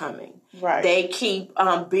expenses coming. Right. They keep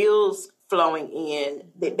bills flowing in.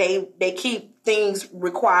 They keep things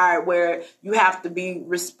required where you have to be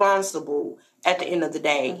responsible at the end of the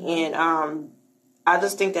day. And I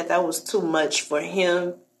just think that was too much for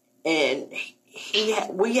him, and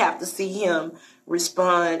we have to see him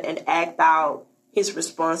respond and act out his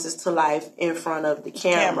responses to life in front of the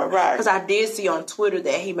camera. Right. Because I did see on Twitter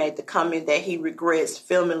that he made the comment that he regrets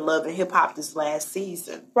filming Love and Hip Hop this last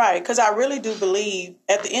season. Right, because I really do believe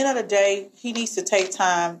at the end of the day, he needs to take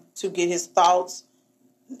time to get his thoughts,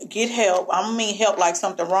 get help. I don't mean help like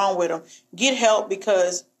something wrong with him. Get help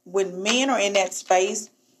because when men are in that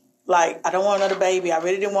space, like, I don't want another baby, I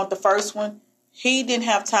really didn't want the first one, he didn't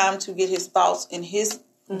have time to get his thoughts in his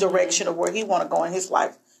direction of where he want to go in his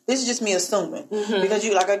life. This is just me assuming. Because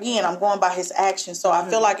I'm going by his actions. So I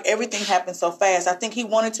feel like everything happened so fast. I think he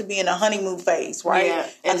wanted to be in a honeymoon phase, right? Yeah.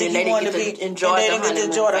 And then they didn't get to enjoy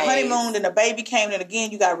the honeymoon. Then the baby came. And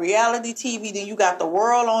again, you got reality TV. Then you got the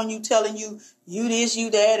world on you telling you this, you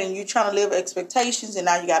that. And you trying to live expectations. And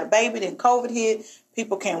now you got a baby. Then COVID hit.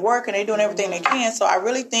 People can't work. And they're doing everything they can. So I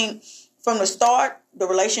really think from the start, the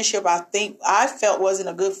relationship I felt wasn't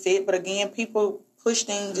a good fit. But again, people push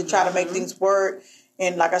things to try to make things work.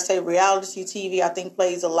 And like I say, reality TV, I think,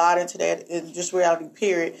 plays a lot into that, in just reality,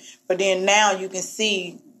 period. But then now you can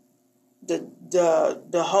see the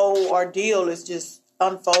whole ordeal is just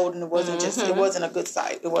unfolding. It wasn't it wasn't a good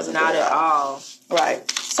sight. It wasn't not good at all. Right.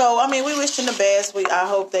 So, I mean, we wish them the best. I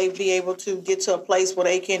hope they be able to get to a place where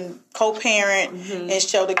they can co-parent and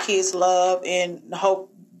show the kids love, and hope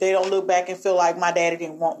they don't look back and feel like my daddy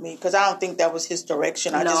didn't want me, because I don't think that was his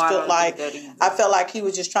direction. I felt like he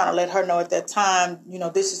was just trying to let her know at that time, you know,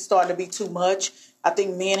 this is starting to be too much. I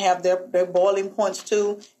think men have their boiling points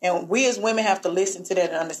too, and we as women have to listen to that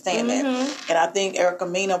and understand that. And I think Erica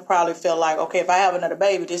Mena probably felt like, okay, if I have another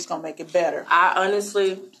baby, this is gonna make it better. I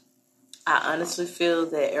honestly feel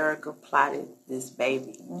that Erica plotted this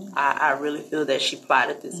baby. I really feel that she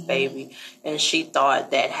plotted this baby, and she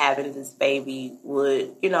thought that having this baby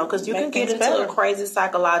would, you know, because you can get into a crazy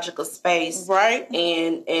psychological space, right?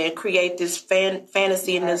 And create this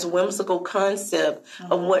fantasy and this whimsical concept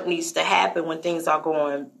of what needs to happen when things are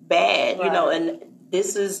going bad, you know. And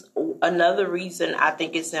this is another reason I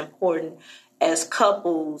think it's important as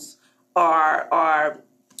couples are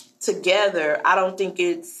together. I don't think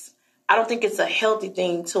it's a healthy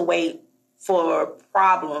thing to wait for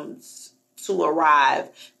problems to arrive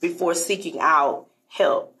before seeking out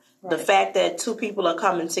help. Right. The fact that two people are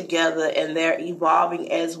coming together and they're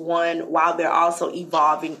evolving as one while they're also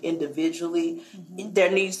evolving individually, there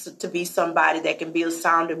needs to be somebody that can be a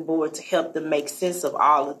sounding board to help them make sense of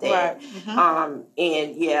all of that. Right.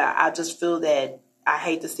 And yeah, I just feel that I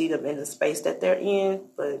hate to see them in the space that they're in,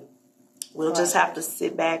 but we'll just have to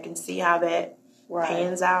sit back and see how that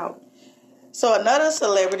pans out. So another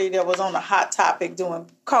celebrity that was on the hot topic during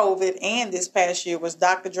COVID and this past year was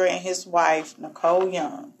Dr. Dre and his wife, Nicole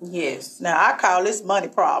Young. Yes. Now, I call this money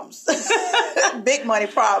problems. Big money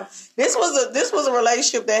problems. This was a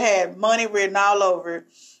relationship that had money written all over it.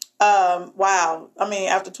 Wow. I mean,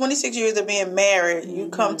 after 26 years of being married, you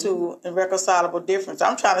come to irreconcilable difference.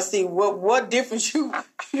 I'm trying to see what difference you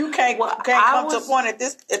can't come to a point at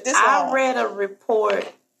this I read a report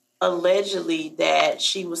allegedly that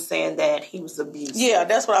she was saying that he was abusive. Yeah,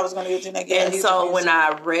 that's what I was going to get to next. And so when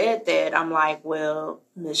I read that, I'm like, well,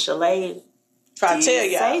 Miss Chalet Try to tell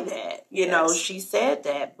y'all. Say that. You know, she said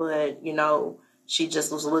that, but, you know, she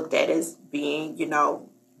just was looked at as being, you know,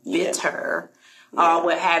 bitter.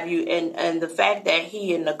 What have you. And the fact that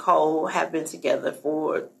he and Nicole have been together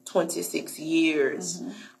for 26 years.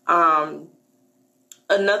 Another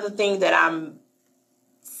thing that I'm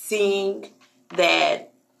seeing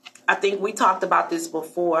that I think we talked about this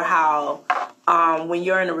before, how when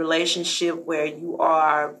you're in a relationship where you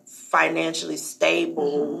are financially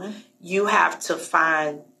stable, you have to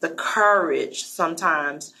find the courage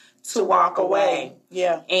sometimes to walk away.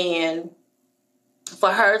 Yeah. And for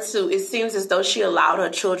her to, it seems as though she allowed her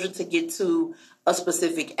children to get to a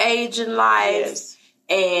specific age in life. Yes.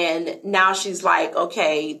 And now she's like,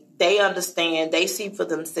 okay, they understand, they see for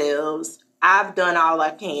themselves. I've done all I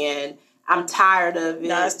can. I'm tired of it.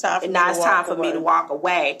 Now it's time for me to walk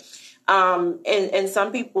away. And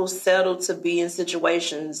some people settle to be in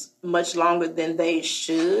situations much longer than they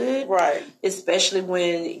should. Right. Especially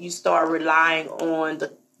when you start relying on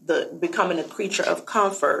the becoming a creature of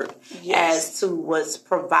comfort as to what's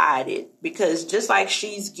provided. Because just like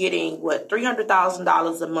she's getting,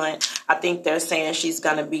 $300,000 a month, I think they're saying she's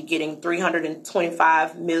going to be getting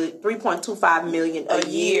 $3.25 million a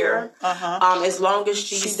year. As long as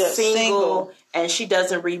she's single and she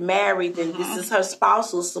doesn't remarry, then this is her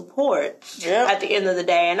spousal support at the end of the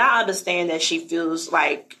day. And I understand that she feels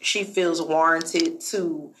warranted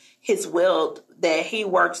to his wealth that he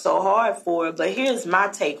worked so hard for. But here's my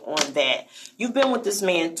take on that. You've been with this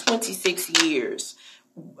man 26 years.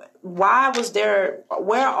 Where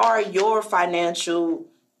are your financial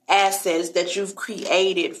assets that you've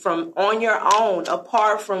created from on your own,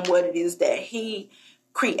 apart from what it is that he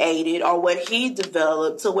created or what he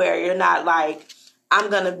developed, to where you're not like, I'm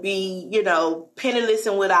going to be, you know, penniless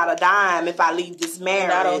and without a dime if I leave this marriage.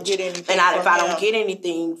 And I don't get anything if I don't get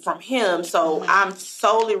anything from him. So I'm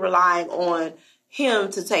solely relying on him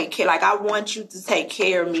to take care. Like, I want you to take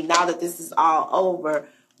care of me now that this is all over.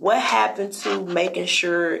 What happened to making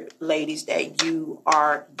sure, ladies, that you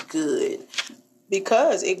are good?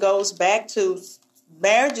 Because it goes back to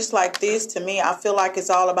marriages like this. To me, I feel like it's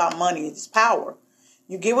all about money. It's power.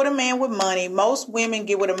 You get with a man with money. Most women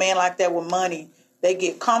get with a man like that with money. They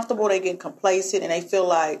get comfortable, they get complacent, and they feel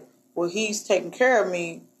like, well, he's taking care of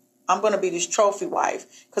me. I'm going to be this trophy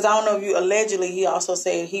wife. Because I don't know if allegedly he also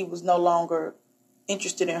said he was no longer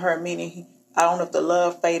interested in her, meaning I don't know if the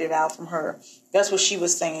love faded out from her. That's what she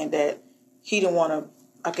was saying, that he didn't want to,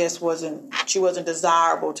 I guess she wasn't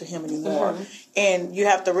desirable to him anymore. And you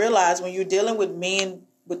have to realize when you're dealing with men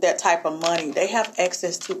with that type of money, they have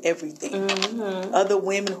access to everything. Other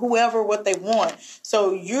women, whoever, what they want.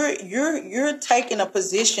 So you're taking a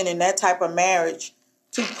position in that type of marriage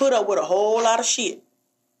to put up with a whole lot of shit.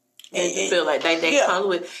 And you feel like they come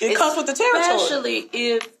with it. Comes with the territory. Especially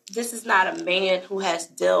if this is not a man who has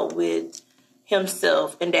dealt with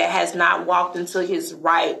himself and that has not walked into his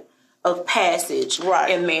rite of passage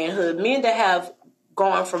in manhood. Men that have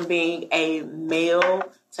gone from being a male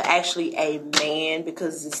to actually a man,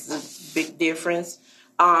 because this is a big difference.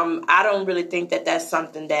 I don't really think that that's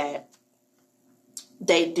something that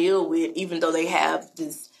they deal with, even though they have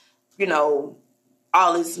this, you know,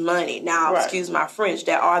 all this money. Now, excuse my French,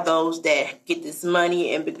 there are those that get this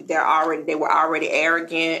money and they were already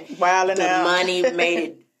arrogant. Wilding the out. Money made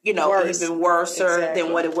it, you know, even worse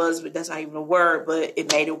than what it was. But that's not even a word. But it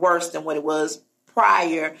made it worse than what it was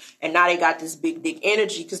prior. And now they got this big dick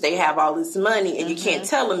energy because they have all this money and you can't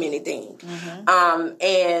tell them anything.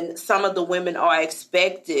 And some of the women are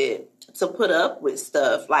expected to put up with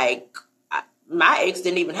stuff like, my ex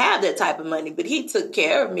didn't even have that type of money, but he took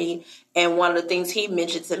care of me. And one of the things he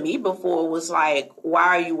mentioned to me before was like, why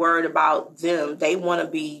are you worried about them? They want to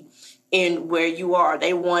be in where you are.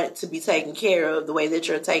 They want to be taken care of the way that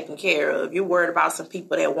you're taken care of. You're worried about some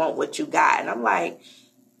people that want what you got. And I'm like,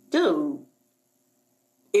 dude,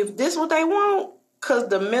 if this what they want, because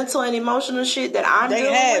the mental and emotional shit that I'm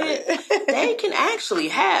dealing with, they can actually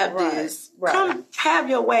have this. Come have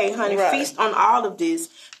your way, honey. Feast on all of this,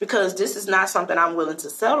 because this is not something I'm willing to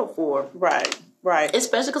settle for. Right.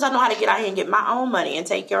 Especially because I know how to get out here and get my own money and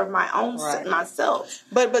take care of my own myself.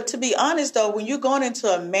 But to be honest, though, when you're going into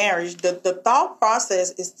a marriage, the thought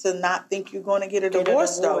process is to not think you're going to get a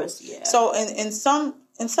divorce. Yeah. So in some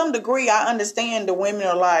degree, I understand the women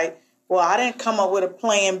are like, well, I didn't come up with a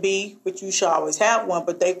plan B, which you should always have one,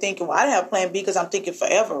 but they thinking, well, I didn't have plan B because I'm thinking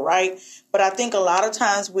forever, right? But I think a lot of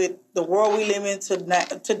times with the world we live in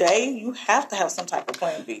today, you have to have some type of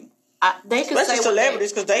plan B. Especially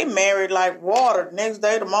celebrities, because they married like water. Next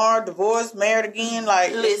day, tomorrow, divorced, married again.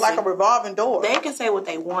 Like, it's like a revolving door. They can say what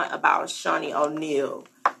they want about Shawnee O'Neal.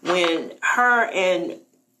 When her and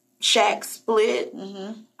Shaq split,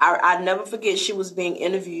 I never forget she was being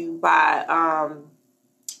interviewed by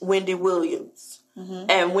Wendy Williams.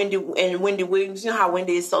 And Wendy Williams, you know how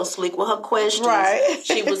Wendy is so slick with her questions. Right.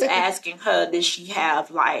 She was asking her, did she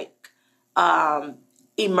have like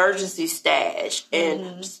emergency stash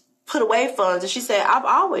and put away funds? And she said, I've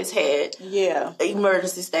always had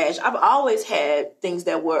emergency stash. I've always had things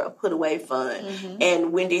that were a put away fund.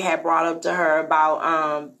 And Wendy had brought up to her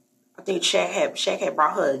about I think Shaq had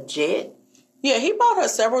brought her a jet. Yeah, he bought her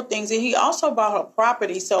several things, and he also bought her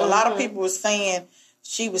property. So a lot of people were saying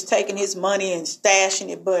she was taking his money and stashing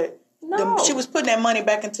it, but she was putting that money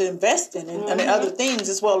back into investing and other things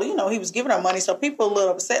as well. You know, he was giving her money, so people a little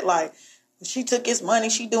upset, like, she took his money,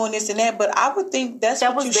 she doing this and that. But I would think that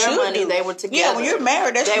what you should money. Do. They were together. Yeah, when you're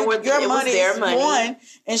married, that's your money. Their money. One,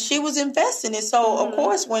 and she was investing it. So of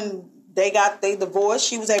course, when they divorced,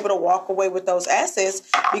 she was able to walk away with those assets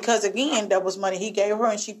because, again, that was money he gave her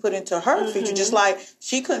and she put into her future. Just like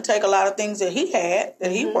she couldn't take a lot of things that he had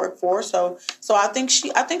that he worked for. So I think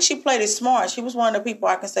she played it smart. She was one of the people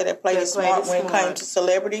I can say that played it smart when it came to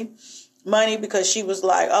celebrity money, because she was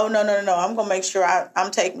like, oh no, I'm gonna make sure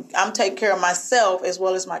I'm taking care of myself as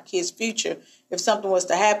well as my kids' future if something was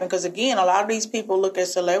to happen. Because again, a lot of these people look at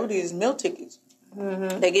celebrities as meal tickets.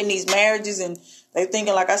 They get in these marriages and they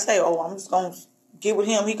thinking, like I say, oh, I'm just gonna get with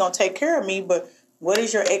him, he gonna take care of me. But what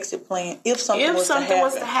is your exit plan if something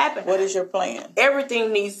was to happen? What is your plan?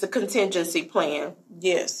 Everything needs a contingency plan.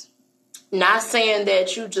 Yes. Not saying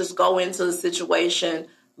that you just go into a situation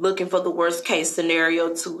looking for the worst case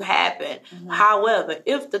scenario to happen. However,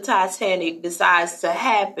 if the Titanic decides to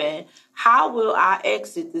happen, how will I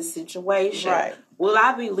exit this situation? Right. Will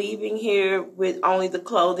I be leaving here with only the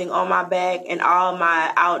clothing on my back and all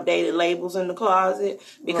my outdated labels in the closet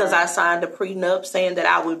because I signed a prenup saying that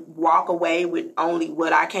I would walk away with only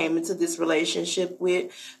what I came into this relationship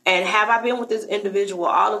with? And have I been with this individual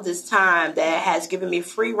all of this time that has given me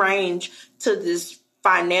free range to this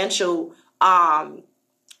financial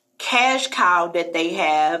cash cow that they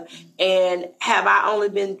have, and have I only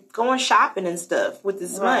been going shopping and stuff with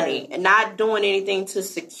this money and not doing anything to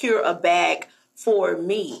secure a bag for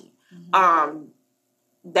me?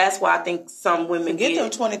 That's why I think some women get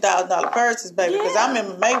them $20,000 purses, baby. Because I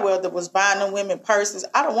remember Mayweather was buying them women purses.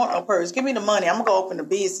 I don't want no purse. Give me the money. I'm gonna go open the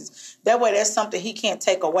business. That way, that's something he can't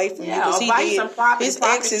take away from you. Because his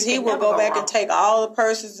exes, he would go back and take all the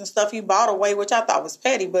purses and stuff he bought away, which I thought was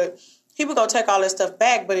petty, but he would go take all that stuff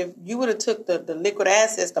back. But if you would have took the liquid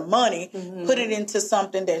assets, the money, put it into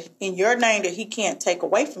something that in your name that he can't take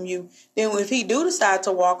away from you, then if he do decide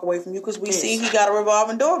to walk away from you, because we see he got a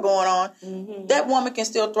revolving door going on, that woman can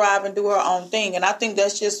still thrive and do her own thing. And I think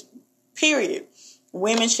that's just period.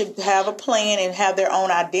 Women should have a plan and have their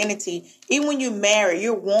own identity. Even when you marry,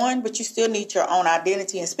 you're one, but you still need your own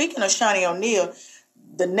identity. And speaking of Shaunie O'Neal,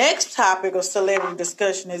 the next topic of celebrity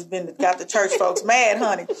discussion has got the church folks mad,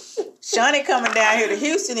 honey. Shaunie coming down here to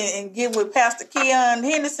Houston and getting with Pastor Keon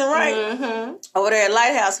Henderson, right? Over there at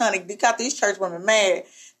Lighthouse, honey. They got these church women mad.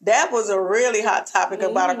 That was a really hot topic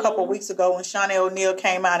about a couple weeks ago when Shaunie O'Neal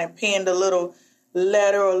came out and penned a little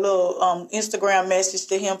letter, a little Instagram message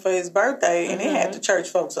to him for his birthday, and it had the church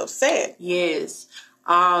folks upset. Yes.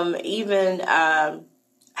 Even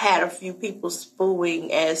had a few people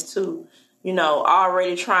spooing as to,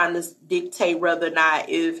 already trying to dictate whether or not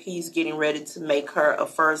if he's getting ready to make her a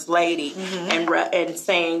first lady, and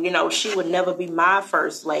saying, she would never be my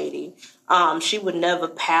first lady. She would never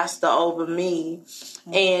pastor over me.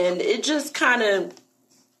 And it just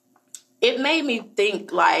it made me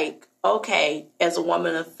think like, okay, as a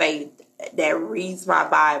woman of faith that reads my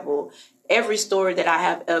Bible, every story that I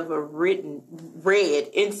have ever read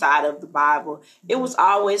inside of the Bible, it was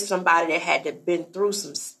always somebody that had been through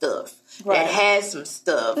some stuff, that had some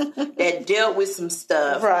stuff, that dealt with some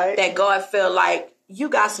stuff, that God felt like, you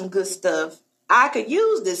got some good stuff. I could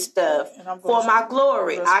use this stuff for my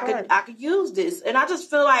glory. I could use this. And I just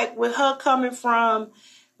feel like with her coming from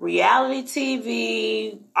reality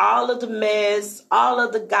TV, all of the mess, all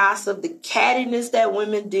of the gossip, the cattiness that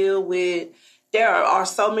women deal with, there are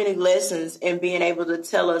so many lessons in being able to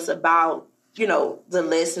tell us about, the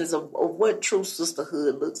lessons of what true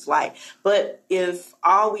sisterhood looks like. But if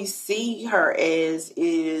all we see her as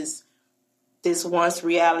is this once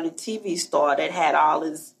reality TV star that had all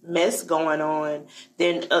this mess going on,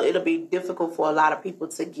 then it'll be difficult for a lot of people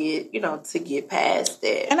to get past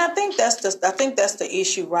that. And I think that's the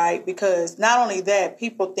issue, right? Because not only that,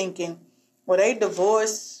 people thinking, well, they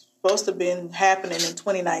divorce supposed to have been happening in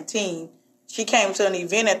 2019. She came to an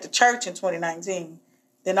event at the church in 2019.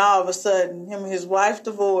 Then all of a sudden, him and his wife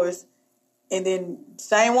divorced, and then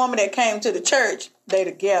same woman that came to the church, they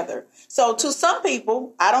together. So to some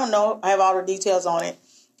people, I don't know, I have all the details on it.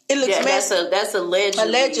 It looks messy. That's allegedly.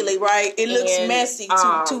 Allegedly, right? It looks messy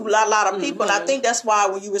to a lot of people. And I think that's why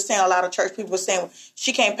when you were saying a lot of church people were saying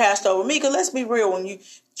she can't pass over me, because let's be real, when you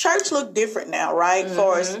church look different now, right?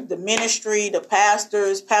 For as the ministry, the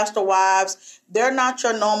pastors, pastor wives, they're not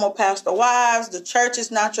your normal pastor wives. The church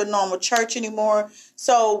is not your normal church anymore.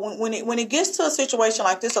 So when it gets to a situation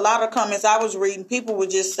like this, a lot of comments I was reading, people were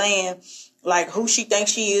just saying like who she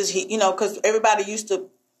thinks she is, because everybody used to,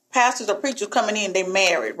 pastors or preachers coming in, they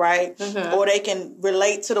married, right? Or they can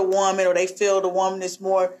relate to the woman, or they feel the woman is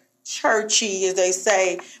more churchy, as they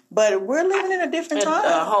say. But we're living in a different time.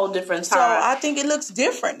 A whole different time. So I think it looks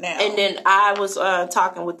different now. And then I was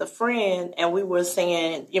talking with a friend, and we were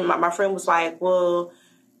saying, my friend was like, well,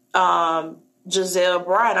 Giselle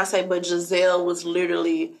Bryant. I say, but Giselle was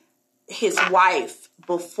literally his wife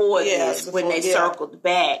before this, when they circled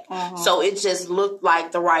back. So it just looked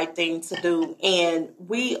like the right thing to do. And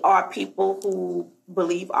we are people who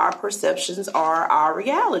believe our perceptions are our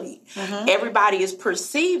reality. Everybody is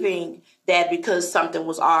perceiving that because something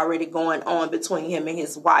was already going on between him and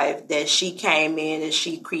his wife, that she came in and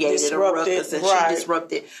she created a ruckus and she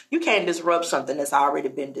disrupted. You can't disrupt something that's already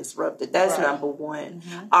been disrupted. That's number one.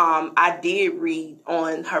 I did read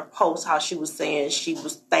on her post how she was saying she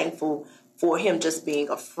was thankful for him just being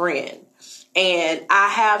a friend. And I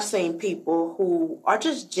have seen people who are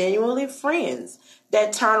just genuinely friends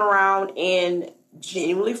that turn around and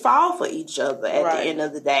genuinely fall for each other at the end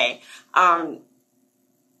of the day.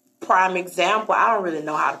 Prime example, I don't really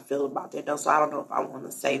know how to feel about that though, so I don't know if I want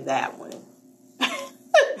to say that one.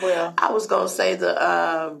 Well, I was going to say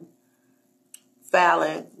the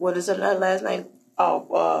Fallon, what is her last name?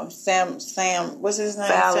 Sam, what's his name?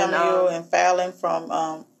 Fallon, Samuel and Fallon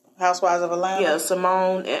from Housewives of Atlanta. Yeah,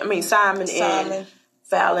 Simon and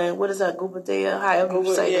Fallon. What is that? Gubadea? However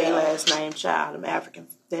you say their last name, child.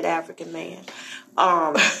 That African man.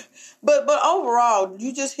 But overall,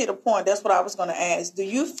 you just hit a point. That's what I was going to ask. Do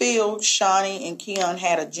you feel Shawnee and Keon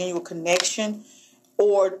had a genuine connection,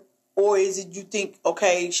 or is it you think,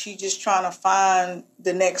 okay, she just trying to find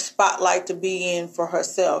the next spotlight to be in for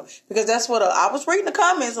herself? Because that's what I was reading the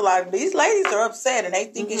comments, like, these ladies are upset and they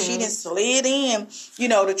thinking she didn't slid in,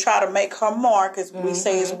 to try to make her mark, as we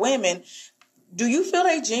say as women. Do you feel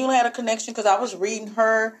they genuinely had a connection? Because I was reading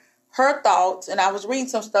her thoughts, and I was reading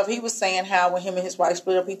some stuff. He was saying how when him and his wife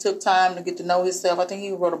split up, he took time to get to know himself. I think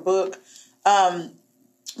he wrote a book.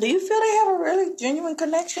 Do you feel they have a really genuine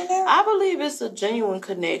connection there? I believe it's a genuine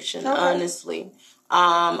connection, honestly.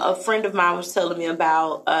 A friend of mine was telling me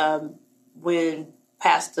about when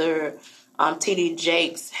Pastor T.D.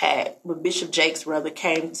 Jakes when Bishop Jakes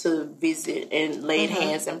came to visit and laid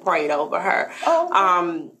hands and prayed over her.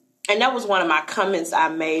 And that was one of my comments I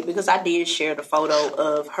made, because I did share the photo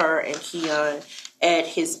of her and Keon at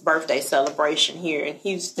his birthday celebration here in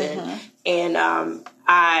Houston. And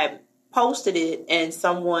I posted it, and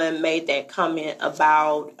someone made that comment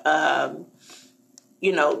about, her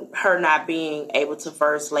not being able to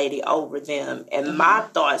first lady over them. And my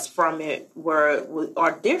thoughts from it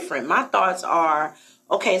are different. My thoughts are,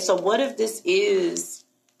 okay, so what if this is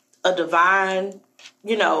a divine,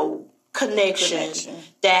 connection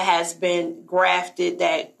that has been grafted,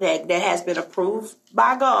 that has been approved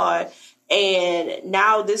by God, and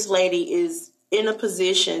now this lady is in a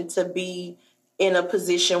position to be in a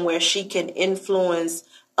position where she can influence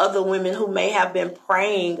other women who may have been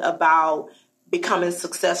praying about becoming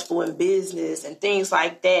successful in business and things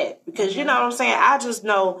like that. Because you know what I'm saying? I just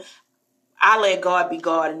know I let God be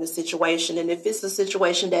God in the situation, and if it's a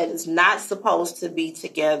situation that is not supposed to be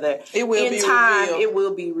together, it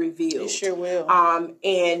will be revealed. It sure will.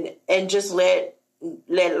 And just let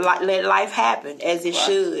life happen as it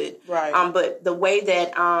should. Right. But the way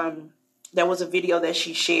that there was a video that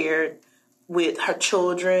she shared with her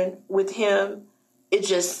children with him, it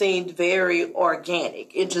just seemed very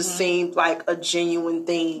organic. It just seemed like a genuine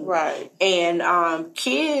thing. Right. And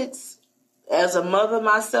kids, as a mother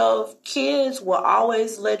myself, kids will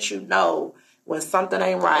always let you know when something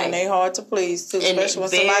ain't right. And they hard to please, too, especially when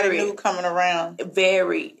somebody new coming around.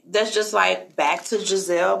 Very. That's just like back to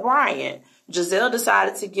Giselle Bryant. Giselle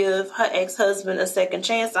decided to give her ex-husband a second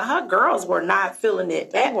chance, and her girls were not feeling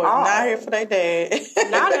it at all. They were not here for their dad.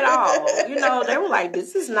 Not at all. They were like,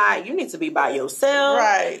 this is not, you need to be by yourself.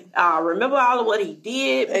 Right. Remember all of what he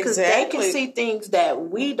did, because they can see things that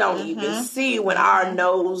we don't even see when our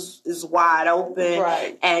nose is wide open.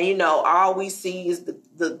 Right. And, all we see is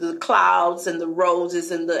the the clouds and the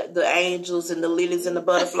roses and the angels and the lilies and the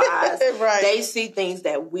butterflies. Right. They see things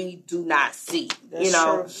that we do not see. That's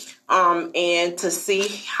true. And to see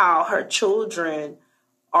how her children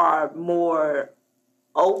are more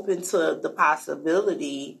open to the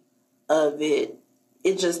possibility of it,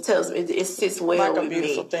 it just tells me it sits well with me. Like a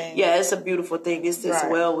beautiful thing. Yeah, it's a beautiful thing. It sits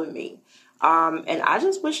well with me. And I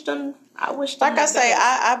just wish them. Like I say,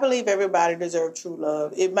 I believe everybody deserves true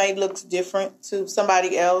love. It may look different to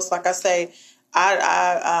somebody else. Like I say,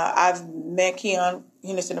 I've met Keon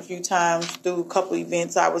Henderson a few times through a couple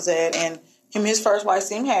events I was at, and him and his first wife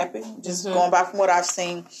seemed happy. Just going by from what I've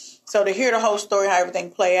seen. So to hear the whole story, how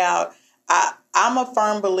everything play out, I'm a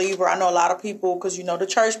firm believer. I know a lot of people, because the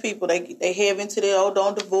church people, they have into the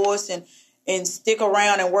don't divorce and stick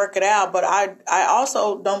around and work it out. But I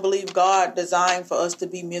also don't believe God designed for us to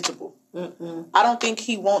be miserable. Mm-mm. I don't think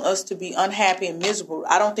he wants us to be unhappy and miserable.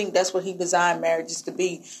 I don't think that's what he designed marriages to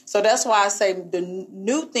be. So that's why I say the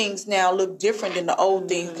new things now look different than the old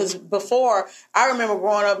things. Because before, I remember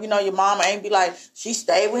growing up, your mama ain't be like, she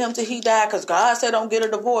stayed with him till he died because God said don't get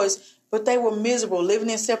a divorce. But they were miserable, living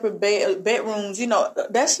in separate bedrooms.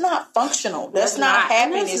 That's not functional. That's not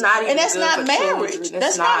happiness. And that's not marriage.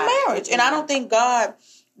 That's not marriage. And I don't think God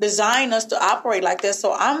designed us to operate like that.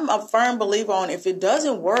 So I'm a firm believer on if it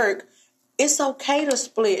doesn't work, it's okay to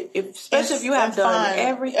split. Especially if you have done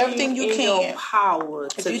everything you can. Your power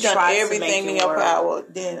if you've done everything in your power,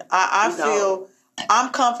 then I feel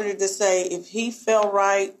I'm confident to say if he felt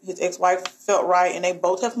right, his ex-wife felt right, and they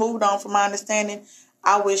both have moved on from my understanding,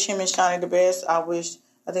 I wish him and Shawnee the best. I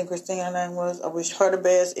think Christina's name was, I wish her the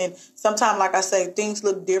best. And sometimes, like I say, things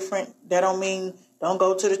look different. That don't mean don't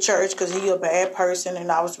go to the church because he's a bad person.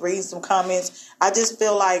 And I was reading some comments. I just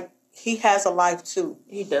feel like he has a life too.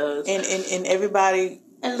 He does. And everybody.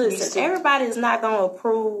 And listen, everybody is not going to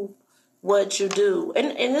approve what you do.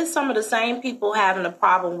 And it's some of the same people having a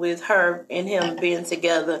problem with her and him being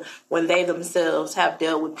together when they themselves have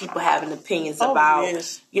dealt with people having opinions about,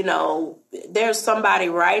 there's somebody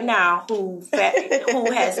right now who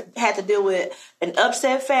has had to deal with an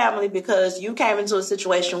upset family because you came into a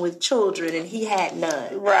situation with children and he had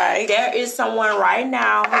none. Right. There is someone right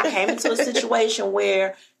now who came into a situation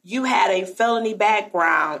where you had a felony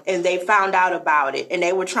background and they found out about it and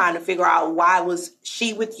they were trying to figure out why was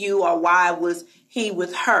she with you or why was he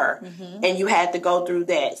with her, and you had to go through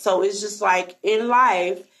that. So it's just like in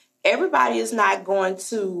life, everybody is not going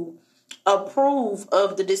to approve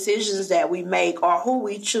of the decisions that we make or who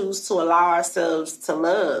we choose to allow ourselves to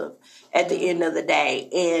love at the end of the day.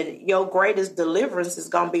 And your greatest deliverance is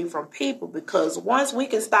going to be from people, because once we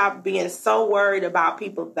can stop being so worried about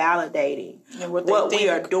people validating what we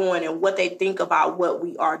are doing and what they think about what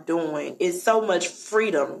we are doing, is so much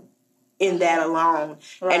freedom in that alone.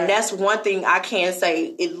 Right. And that's one thing I can say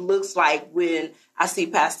it looks like when I see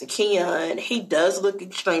Pastor Keon. He does look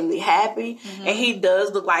extremely happy, and he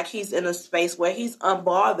does look like he's in a space where he's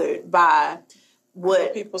unbothered by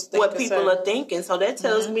what people are thinking. So that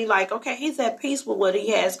tells me, like, okay, he's at peace with what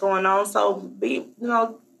he has going on. So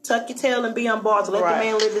tuck your tail and be unbothered. Let the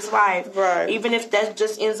man live his life. Right. Even if that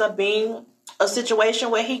just ends up being a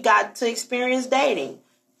situation where he got to experience dating.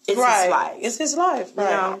 It's his life. It's his life.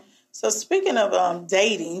 Right. So speaking of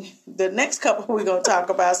dating, the next couple we're going to talk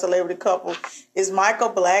about, celebrity couple, is Michael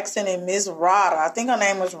Blackson and Miss Rada. I think her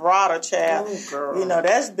name was Rada, child. Oh, girl.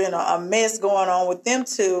 That's been a mess going on with them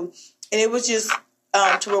two. And it was just,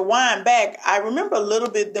 to rewind back, I remember a little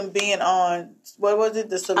bit them being on, what was it,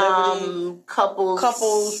 the celebrity?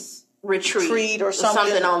 Couples Retreat or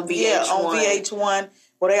something on VH1. Yeah, on VH1.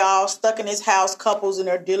 Where they all stuck in his house, couples, and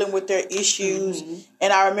they're dealing with their issues.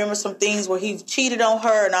 And I remember some things where he cheated on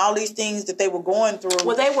her and all these things that they were going through.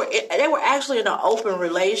 Well, they were actually in an open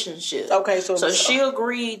relationship. Okay, so she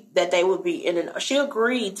agreed that they would be she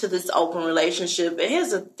agreed to this open relationship. And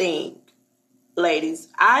here's the thing, ladies,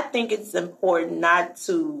 I think it's important not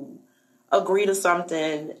to agree to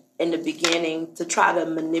something in the beginning to try to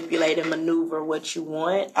manipulate and maneuver what you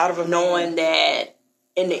want, out of a knowing that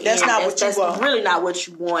in the end, that's really not what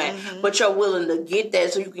you want, but you're willing to get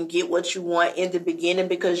that so you can get what you want in the beginning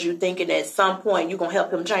because you're thinking at some point you're going to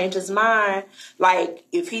help him change his mind. Like,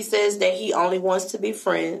 if he says that he only wants to be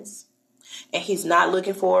friends and he's not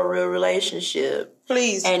looking for a real relationship,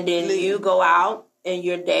 and then you go out and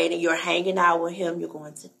you're dating, you're hanging out with him, you're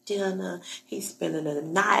going to dinner, he's spending the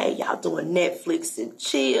night, y'all doing Netflix and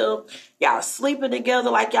chill, y'all sleeping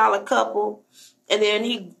together like y'all a couple, and then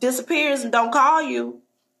he disappears and don't call you.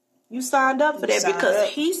 You signed up for that because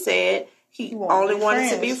he said he only wanted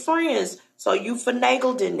to be friends. So you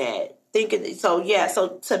finagled in that.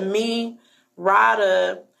 So to me,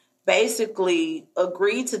 Rada, basically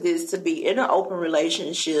agreed to this to be in an open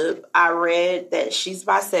relationship. I read that she's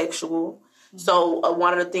bisexual. So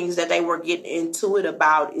one of the things that they were getting into it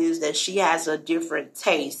about is that she has a different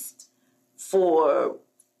taste for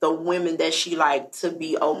the women that she liked to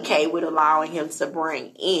be okay with allowing him to bring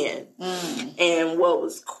in. And what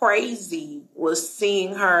was crazy was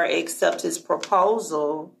seeing her accept his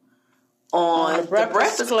proposal on the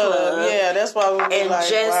Breakfast Club. Yeah, that's why we were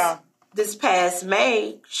like, wow. This past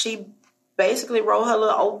May, she basically wrote her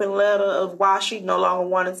little open letter of why she no longer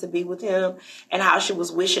wanted to be with him and how she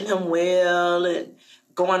was wishing him well and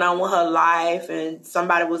going on with her life. And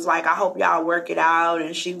somebody was like, I hope y'all work it out.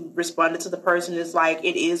 And she responded to the person, it's like,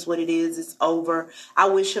 it is what it is. It's over. I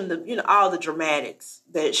wish him all the dramatics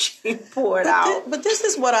that she poured out. But this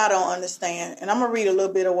is what I don't understand. And I'm going to read a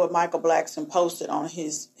little bit of what Michael Blackson posted on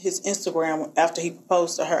his Instagram after he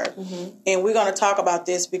proposed to her. And we're going to talk about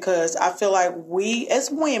this because I feel like we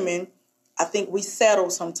as women, I think we settle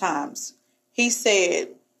sometimes.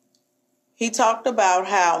 He talked about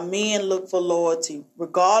how men look for loyalty.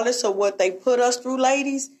 Regardless of what they put us through,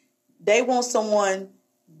 ladies, they want someone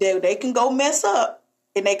that they can go mess up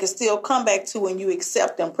and they can still come back to and you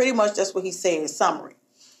accept them. Pretty much that's what he said in summary.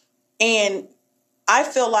 And I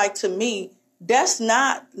feel like, to me, that's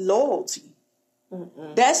not loyalty.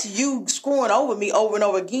 That's you screwing over me over and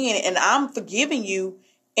over again, and I'm forgiving you.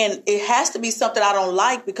 And it has to be something I don't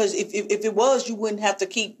like, because if it was, you wouldn't have to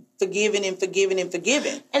keep forgiving and forgiving and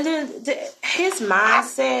forgiving. And then his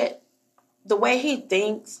mindset, the way he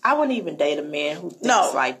thinks, I wouldn't even date a man who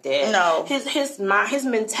thinks like that. No. His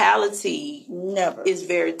mentality never is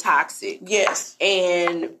very toxic. Yes.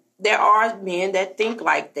 And there are men that think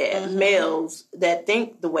like that, males that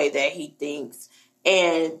think the way that he thinks,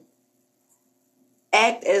 and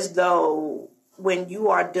act as though when you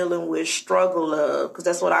are dealing with struggle love, because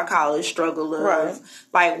that's what I call it, struggle love. Right.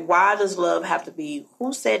 Like, why does love have to be,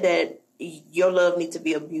 who said that your love needs to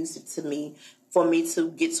be abusive to me for me to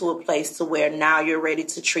get to a place to where now you're ready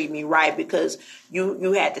to treat me right, because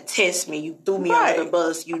you had to test me, you threw me under the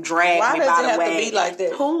bus, you dragged me by the way. Why does it have to be like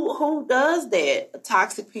that? Who does that?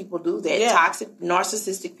 Toxic people do that. Yeah. Toxic,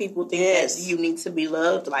 narcissistic people think that you need to be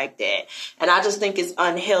loved like that. And I just think it's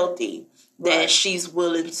unhealthy that she's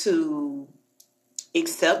willing to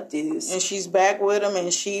accept this. And she's back with him,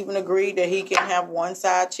 and she even agreed that he can have one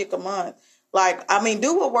side chick a month. Like, I mean,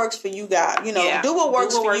 do what works for you, guys. Do what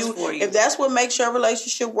works for you. If that's what makes your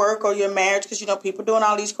relationship work or your marriage, because, people doing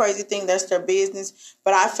all these crazy things, that's their business.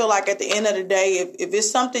 But I feel like at the end of the day, if it's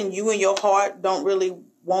something you and your heart don't really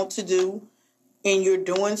want to do, and you're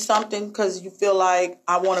doing something because you feel like,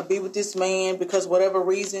 I want to be with this man because whatever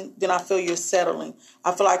reason, then I feel you're settling.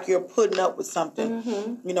 I feel like you're putting up with something.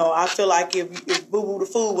 I feel like if Boo Boo the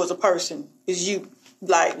Fool was a person, it's you.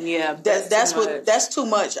 Like, that's too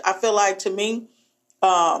much. I feel like, to me,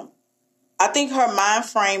 I think her mind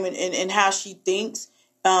frame and how she thinks,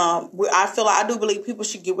 I feel like, I do believe people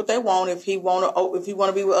should get what they want. If he want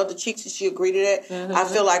to be with other chicks and she agree to that, I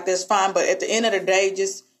feel like that's fine. But at the end of the day,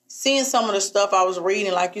 just seeing some of the stuff I was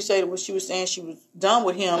reading, like you said, what she was saying, she was done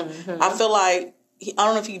with him. I feel like, I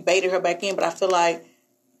don't know if he baited her back in, but I feel like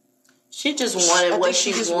she just wanted what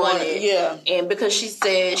she wanted. Yeah. And because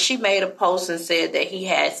she made a post and said that he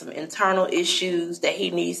had some internal issues that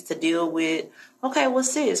he needs to deal with. Okay, well,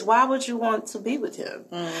 sis, why would you want to be with him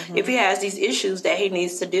if he has these issues that he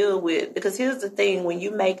needs to deal with? Because here's the thing, when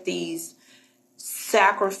you make these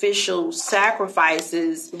sacrificial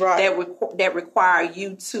sacrifices that require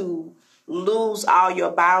you to lose all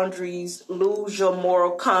your boundaries, lose your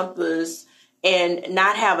moral compass, and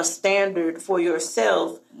not have a standard for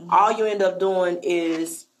yourself, all you end up doing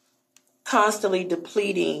is constantly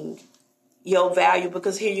depleting your value,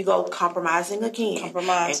 because here you go compromising again.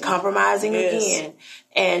 And compromising again.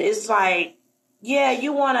 And it's like, yeah,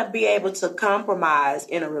 you want to be able to compromise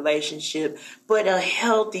in a relationship, but a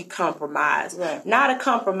healthy compromise. Right. Not a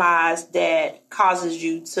compromise that causes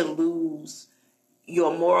you to lose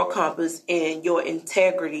your moral compass and your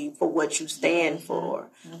integrity for what you stand for.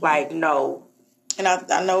 Like, no. And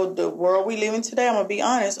I know the world we live in today, I'm going to be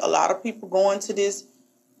honest, a lot of people go into this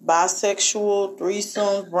bisexual,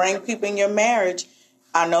 threesomes, bring people in your marriage.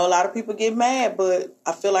 I know a lot of people get mad, but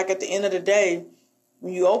I feel like at the end of the day,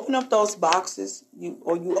 when you open up those boxes, you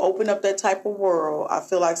open up that type of world, I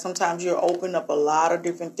feel like sometimes you're opening up a lot of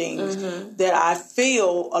different things that I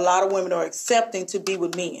feel a lot of women are accepting to be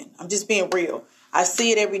with men. I'm just being real. I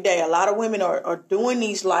see it every day. A lot of women are doing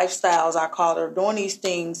these lifestyles, I call it, or doing these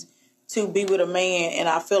things to be with a man, and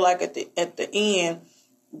I feel like at the end,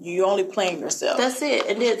 you only playing yourself. That's it.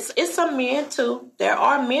 And it's some men too. There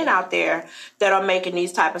are men out there that are making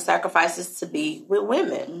these type of sacrifices to be with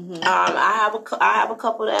women. Mm-hmm. I have a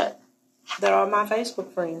couple that are my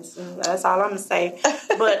Facebook friends. And that's all I'm gonna say.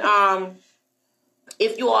 But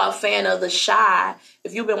if you are a fan of The Chi,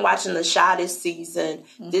 if you've been watching The Chi this season,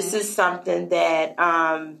 mm-hmm. this is something that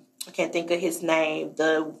I can't think of his name.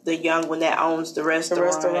 The young one that owns the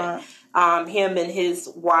restaurant. Him and his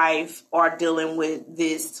wife are dealing with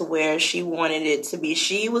this to where she wanted it to be.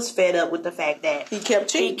 She was fed up with the fact that he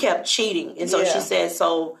kept cheating. And so she said,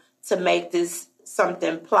 so to make this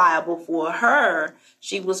something pliable for her,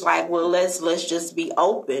 she was like, well, let's just be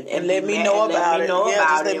open and let me know about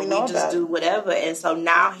it. We just do whatever. And so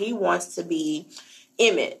now he wants to be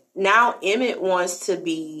Emmett. Now Emmett wants to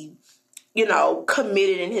be,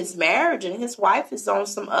 committed in his marriage, and his wife is on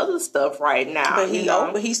some other stuff right now.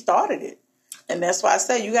 But he started it. And that's why I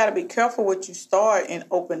say you got to be careful what you start and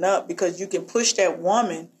open up, because you can push that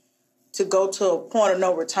woman to go to a point of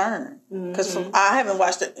no return. Because I haven't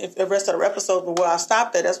watched the rest of the episodes, but where I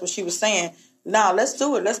stopped at, that's what she was saying. No, let's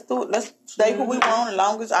do it. Let's stay who we want as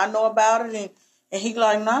long as I know about it. And he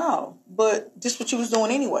like, no. But this is what you was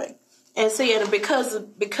doing anyway. And see, and because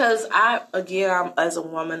I'm as a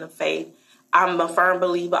woman of faith, I'm a firm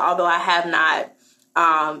believer, although I have not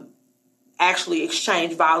actually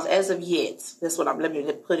exchanged vows as of yet. That's what let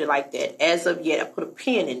me put it like that. As of yet, I put a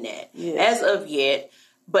pin in that. Yes. As of yet.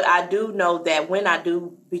 But I do know that when I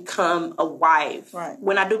do become a wife, right.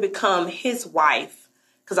 when I do become his wife,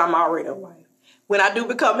 because I'm already a wife, when I do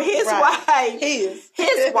become his wife,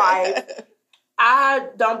 I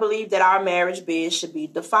don't believe that our marriage bed should be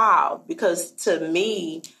defiled, because to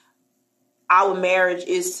me, our marriage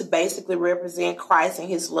is to basically represent Christ and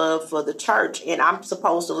his love for the church. And I'm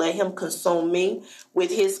supposed to let him consume me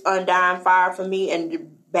with his undying fire for me,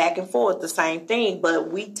 and back and forth, the same thing.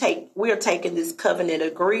 But we are taking this covenant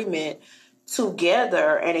agreement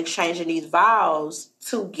together and exchanging these vows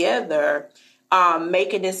together,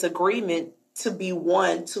 making this agreement to be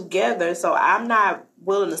one together. So I'm not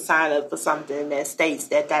willing to sign up for something that states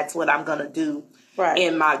that that's what I'm going to do.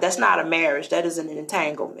 Right. That's not a marriage. That is an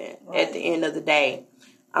entanglement at the end of the day.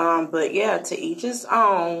 But yeah, to each his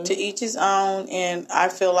own. To each his own. And I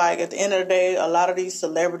feel like at the end of the day, a lot of these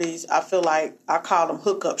celebrities, I feel like I call them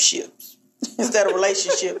hookup ships instead of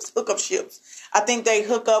relationships. Hookup ships. I think they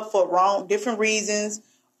hook up for different reasons.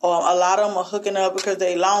 A lot of them are hooking up because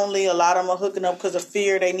they're lonely. A lot of them are hooking up because of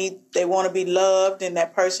fear. They want to be loved, and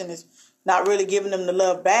that person is not really giving them the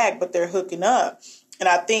love back, but they're hooking up. And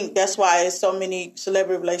I think that's why there's so many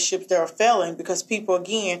celebrity relationships that are failing, because people,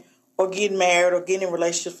 again, are getting married or getting in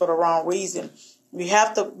relationships for the wrong reason. You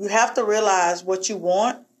have to realize what you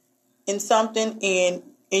want in something, and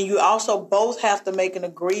you also both have to make an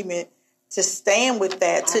agreement to stand with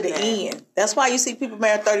that to the end. That's why you see people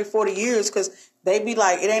married 30, 40 years, because they be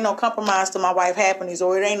like, it ain't no compromise to my wife's happiness,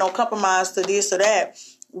 or it ain't no compromise to this or that.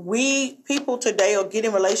 People today are getting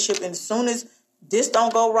in relationship, and as soon as this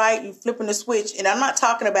don't go right, you flipping the switch. And I'm not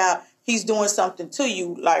talking about he's doing something to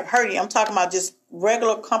you, like hurting. I'm talking about just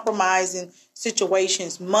regular compromising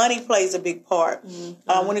situations. Money plays a big part.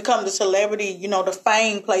 Mm-hmm. When it comes to celebrity, the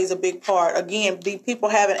fame plays a big part. Again, people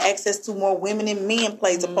having access to more women and men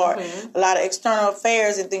plays a part. A lot of external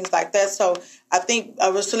affairs and things like that. So I think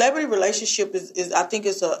a celebrity relationship is I think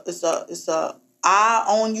it's a eye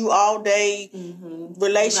on you all day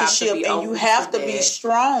relationship, and you have to be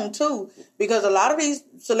strong too, because a lot of these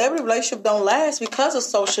celebrity relationships don't last because of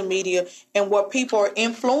social media and what people are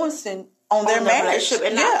influencing on their marriage.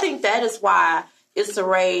 And I think that is why Issa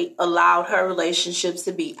Rae allowed her relationships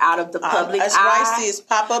to be out of the public eye. That's right, sis.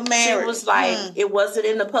 Pop-up marriage. She was like, it wasn't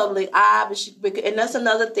in the public eye, and that's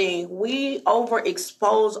another thing. We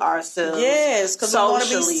overexpose ourselves. Yes, because we want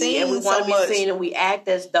to be seen, and we want to be seen, and we act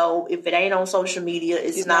as though if it ain't on social media,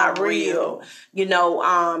 it's not real.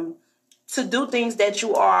 To do things that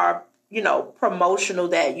you are, promotional,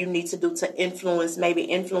 that you need to do to influence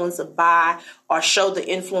a buy or show the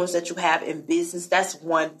influence that you have in business, that's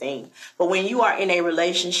one thing. But when you are in a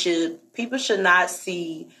relationship, people should not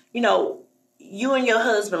see, you and your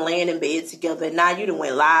husband laying in bed together, and now you done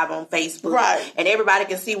went live on Facebook. Right. And everybody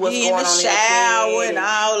can see what's going on in the shower and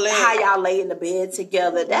all that. How y'all lay in the bed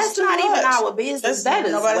together. That's not even our business. That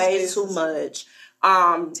is way too much.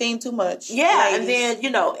 Team too much. Yeah, ladies.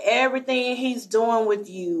 And then, everything he's doing with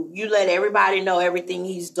you, you let everybody know everything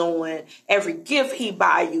he's doing. Every gift he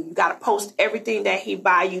buy you, you got to post everything that he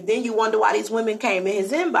buy you. Then you wonder why these women came in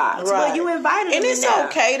his inbox. Right. Well, you invited them. And it's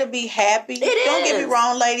okay to be happy. Don't get me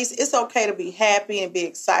wrong, ladies. It's okay to be happy and be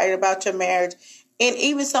excited about your marriage. And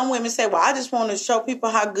even some women say, well, I just want to show people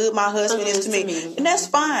how good my husband is to me. And that's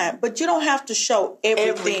fine. But you don't have to show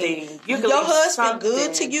everything. Your husband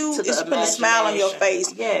good to you, it's putting a smile on your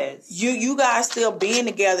face. Yes. You guys still being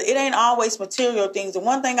together. It ain't always material things. And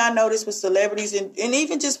one thing I noticed with celebrities and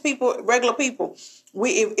even just people, regular people,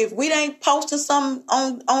 if we ain't posting something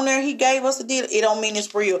on there he gave us a deal, it don't mean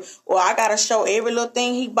it's real. Or I gotta show every little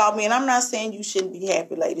thing he bought me. And I'm not saying you shouldn't be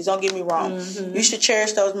happy, ladies. Don't get me wrong. Mm-hmm. You should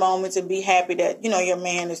cherish those moments and be happy that your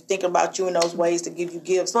man is thinking about you in those ways to give you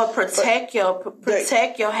gifts. But protect your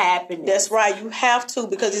happiness. That's right. You have to,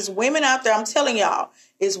 because it's women out there. I'm telling y'all,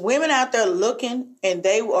 it's women out there looking, and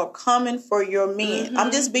they are coming for your men. Mm-hmm.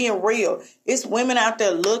 I'm just being real. It's women out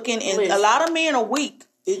there looking, and a lot of men are weak.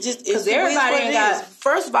 Because everybody ain't got,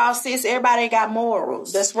 first of all, sis, everybody ain't got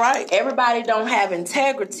morals. That's right. Everybody don't have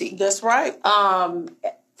integrity. That's right.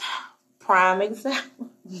 Prime example.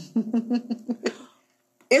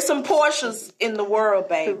 It's some Porsches in the world,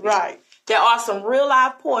 baby. Right. There are some real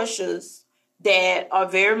life Porsches that are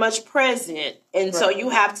very much present. And so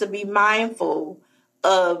you have to be mindful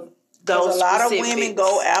of those. A lot of women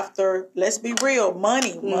go after, let's be real,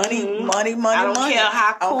 money. I don't care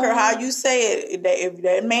how cool. I don't care how you say it. If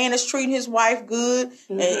that man is treating his wife good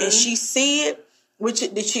and she see it, which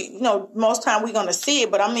most time we're going to see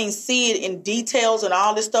it, but I mean see it in details and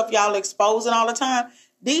all this stuff y'all exposing all the time.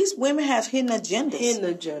 These women have hidden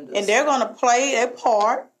agendas. And they're going to play their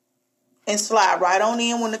part and slide right on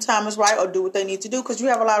in when the time is right, or do what they need to do, because you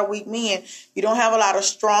have a lot of weak men. You don't have a lot of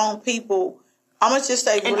strong people. I'm going to just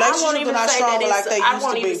say relationships are not strong like they used to be. I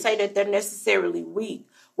won't even say that they're necessarily weak.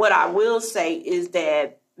 What I will say is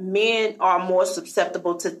that men are more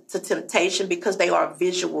susceptible to temptation because they are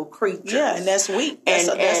visual creatures. Yeah, and that's weak. That's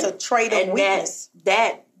a trait of weakness.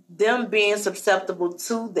 That them being susceptible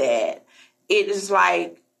to that, it is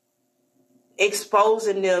like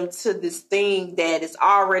exposing them to this thing that is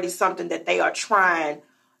already something that they are trying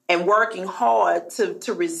and working hard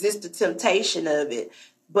to resist the temptation of it.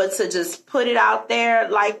 But to just put it out there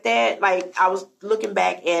like that, like I was looking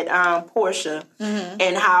back at Portia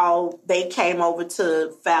and how they came over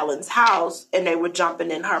to Fallon's house and they were jumping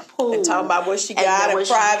in her pool. And talking about what she got in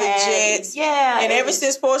private jets. Yeah. And ever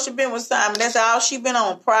since Portia been with Simon, that's all she been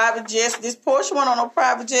on, private jets. This Portia went on no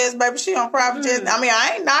private jets, baby. She on private jets. I mean,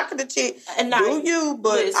 I ain't knocking the chick. Do you?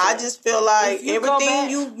 But listen, I just feel like everything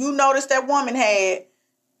you noticed that woman had,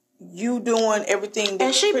 you doing everything.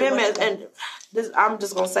 And she been I'm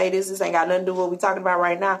just going to say this ain't got nothing to do with what we talking about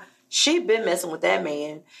right now. She been messing with that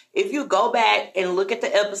man. If you go back and look at the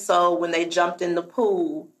episode when they jumped in the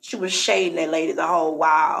pool, she was shading that lady the whole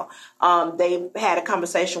while. They had a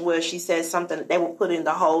conversation where she said something, they were putting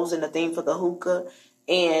the holes in the thing for the hookah.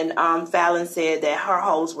 And Fallon said that her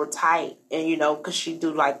holes were tight. And, because she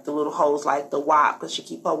do like the little holes like the WAP, because she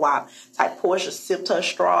keep her WAP tight. Portia sipped her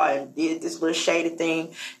straw and did this little shady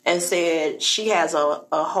thing and said she has a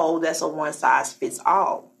hole that's a one size fits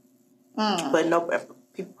all. But no,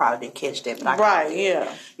 people probably didn't catch that. But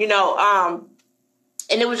I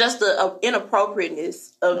and it was just the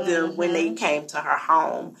inappropriateness of them when they came to her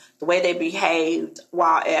home, the way they behaved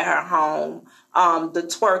while at her home, the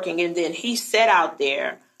twerking, and then he sat out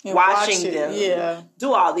there watching them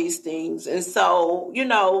do all these things. And so,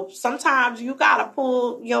 sometimes you got to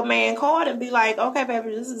pull your man card and be like, okay,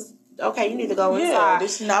 baby, this is, okay, you need to go inside.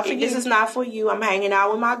 This is not for you. This is not for you. I'm hanging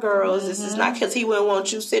out with my girls. This is not, because he wouldn't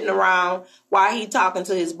want you sitting around while he talking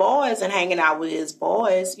to his boys and hanging out with his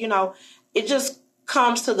boys. It just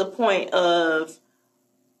comes to the point of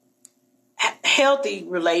healthy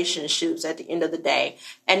relationships at the end of the day.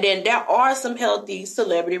 And then there are some healthy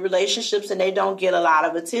celebrity relationships, and they don't get a lot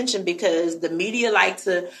of attention because the media like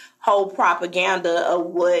to hold propaganda of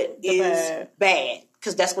what is bad.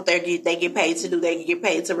 Because that's what they get paid to do. They get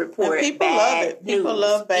paid to report and people bad love it. People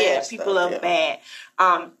love bad. Yeah, people love bad.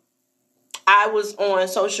 I was on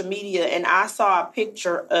social media and I saw a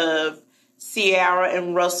picture of Ciara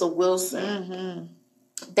and Russell Wilson.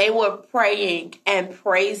 They were praying and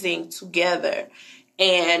praising together.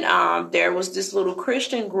 And there was this little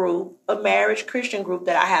Christian group, a marriage Christian group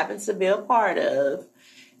that I happened to be a part of.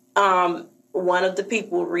 One of the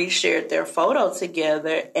people reshared their photo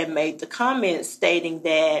together and made the comment stating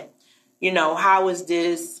that, how is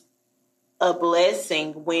this a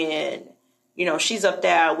blessing when, she's up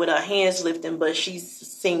there with her hands lifting, but she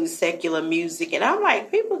sings secular music. And I'm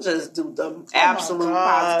like, people just do the absolute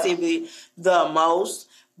positivity the most.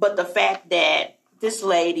 But the fact that this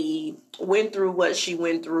lady went through what she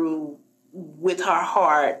went through with her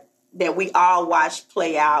heart, that we all watched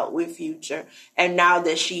play out with Future, and now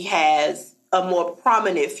that she has a more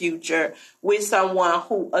prominent future with someone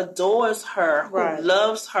who adores her, who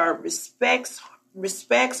loves her, respects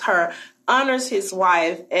respects her, honors his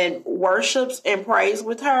wife, and worships and prays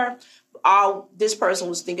with her, all this person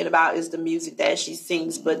was thinking about is the music that she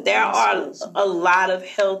sings. But there are a lot of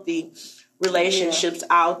healthy relationships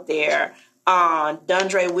out there.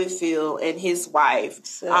 Dundre Whitfield and his wife.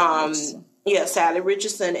 Sally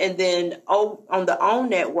Richardson. And then on the OWN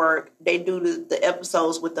network, they do the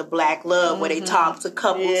episodes with the Black Love, where they talk to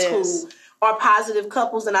couples who are positive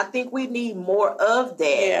couples. And I think we need more of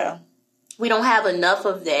that. Yeah. We don't have enough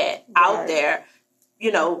of that out there,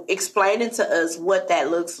 explaining to us what that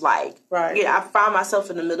looks like. Right. I found myself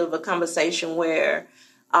in the middle of a conversation where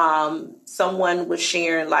someone was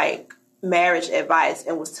sharing, like, marriage advice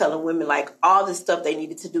and was telling women, like, all the stuff they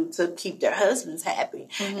needed to do to keep their husbands happy.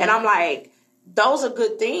 And I'm like, those are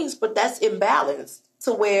good things, but that's imbalanced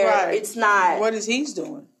to where it's not. What is he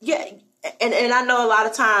doing? Yeah. And I know a lot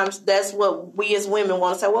of times that's what we as women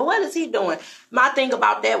want to say, well, what is he doing? My thing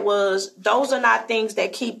about that was, those are not things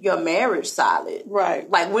that keep your marriage solid. Right.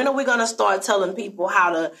 Like, when are we going to start telling people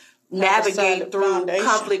how to navigate through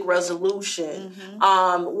conflict resolution?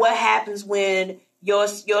 What happens when your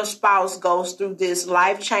spouse goes through this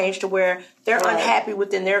life change to where they're unhappy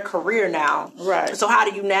within their career now? Right. So how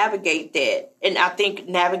do you navigate that? And I think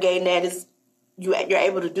navigating that is, you're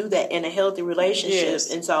able to do that in a healthy relationship.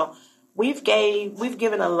 Yes. And so we've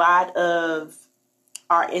given a lot of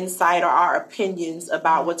our insight or our opinions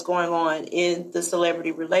about what's going on in the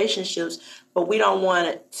celebrity relationships, but we don't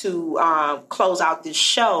want to close out this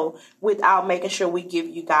show without making sure we give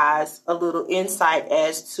you guys a little insight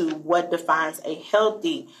as to what defines a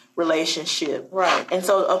healthy relationship. Right. And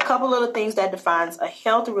so a couple of the things that defines a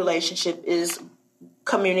healthy relationship is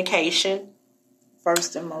communication.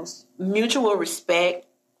 First and most. Mutual respect,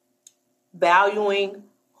 valuing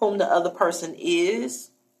whom the other person is.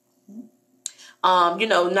 Not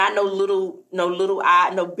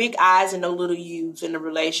no big I's and no little U's in the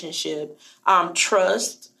relationship.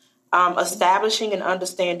 Trust, establishing and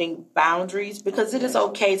understanding boundaries, because it is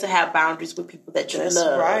okay to have boundaries with people that you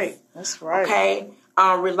love. That's right. Okay.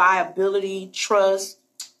 Reliability, trust,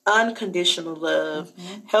 unconditional love.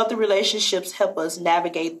 Healthy relationships help us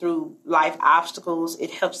navigate through life obstacles. It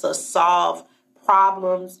helps us solve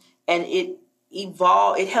problems, and it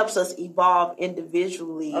helps us evolve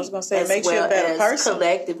individually. I was going to say, it makes you a better person.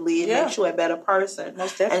 Collectively, it makes you a better person.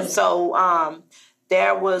 Most definitely. And so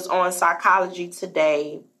there was on Psychology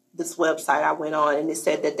Today, this website I went on, and it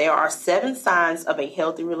said that there are 7 signs of a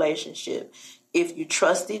healthy relationship. If you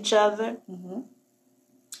trust each other,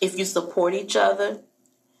 if you support each other,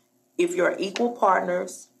 if you're equal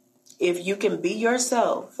partners, if you can be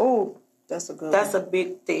yourself. Oh, that's a good That's a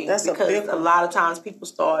big thing, because a lot of times people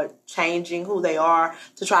start changing who they are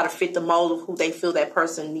to try to fit the mold of who they feel that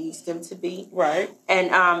person needs them to be. Right. And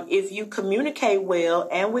if you communicate well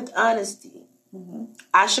and with honesty,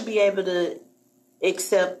 I should be able to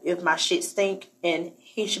accept if my shit stink, and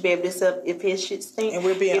he should be able to accept if his shit stink. And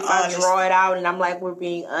we're being honest. If I draw it out and I'm like, we're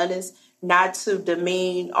being honest, not to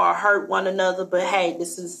demean or hurt one another, but hey,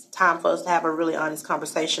 this is time for us to have a really honest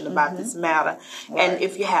conversation about this matter. Right. And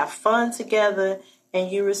if you have fun together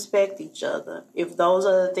and you respect each other, if those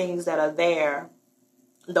are the things that are there,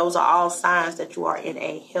 those are all signs that you are in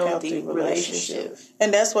a healthy relationship.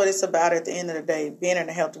 And that's what it's about at the end of the day, being in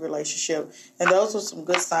a healthy relationship. And those are some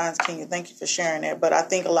good signs, Kenya. Thank you for sharing that. But I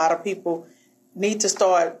think a lot of people need to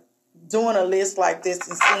start doing a list like this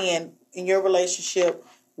and seeing in your relationship,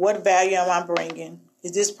 what value am I bringing?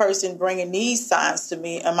 Is this person bringing these signs to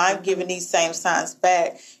me? Am I giving these same signs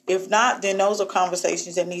back? If not, then those are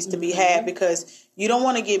conversations that needs to be had, because you don't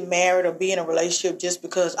want to get married or be in a relationship just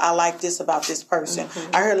because I like this about this person.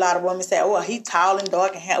 I heard a lot of women say, oh, he tall and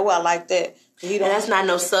dark and I like that. And that's not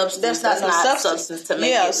no substance. That's not substance to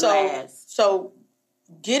make it last. So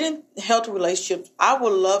getting healthy relationships, I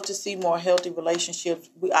would love to see more healthy relationships.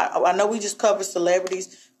 I know we just covered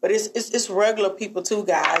celebrities, but it's regular people too,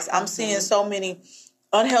 guys. I'm seeing so many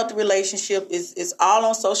unhealthy relationships. It's all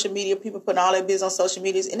on social media. People putting all their business on social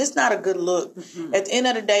media, and it's not a good look. At the end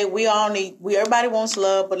of the day, everybody wants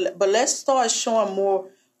love, but let's start showing more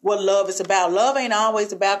what love is about. Love ain't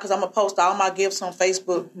always about because I'm gonna post all my gifts on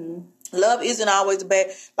Facebook. Love isn't always about,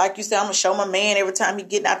 like you said, I'm gonna show my man every time he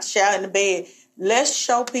getting out the shower in the bed. Let's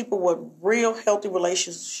show people what real healthy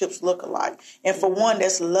relationships look like. And for one,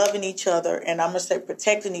 that's loving each other, and I'm going to say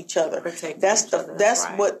protecting each other. That's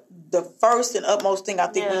what the first and utmost thing I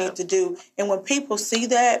think we need to do. And when people see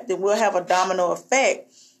that, then we'll have a domino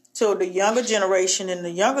effect to the younger generation and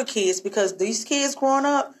the younger kids, because these kids growing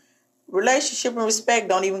up, relationship and respect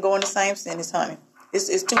don't even go in the same sentence, honey.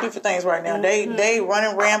 It's two different things right now. They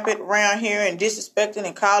running rampant around here and disrespecting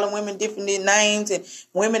and calling women different names, and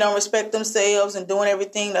women don't respect themselves and doing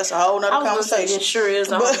everything. That's a whole nother conversation. It sure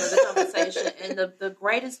is a whole nother conversation. And the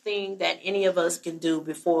greatest thing that any of us can do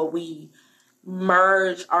before we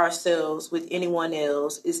merge ourselves with anyone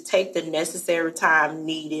else is take the necessary time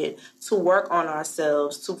needed to work on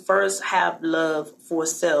ourselves, to first have love for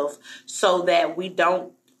self, so that we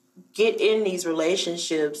don't get in these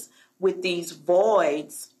relationships with these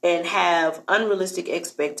voids and have unrealistic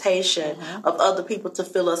expectation of other people to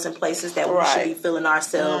fill us in places that we should be filling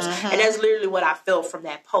ourselves. And that's literally what I felt from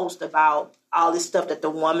that post about all this stuff that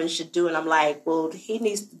the woman should do. And I'm like, well,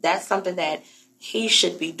 that's something that he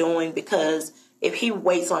should be doing, because if he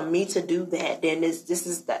waits on me to do that, then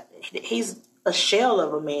he's a shell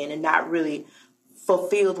of a man and not really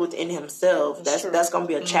fulfilled within himself. That's going to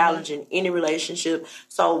be a challenge in any relationship.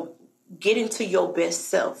 So get into your best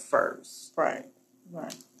self first. Right.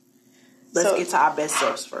 Let's get to our best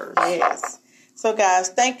selves first. Yes. So, guys,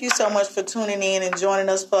 thank you so much for tuning in and joining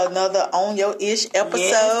us for another On Your Ish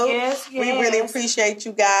episode. Yes. We really appreciate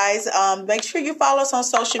you guys. Make sure you follow us on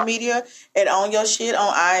social media at On Your Shit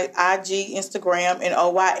on IG, Instagram, and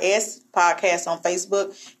OYS Podcast on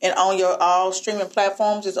Facebook. And on your all streaming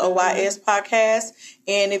platforms is OYS Podcast.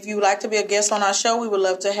 And if you would like to be a guest on our show, we would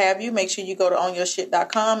love to have you. Make sure you go to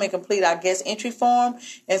onyourshit.com and complete our guest entry form,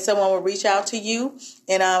 and someone will reach out to you.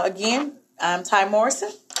 And again, I'm Ty Morrison.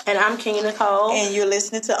 And I'm King Nicole. And you're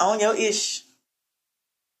listening to On Your Ish.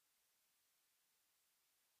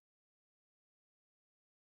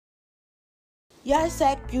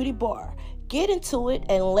 Issh Beauty Bar. Get into it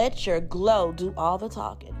and let your glow do all the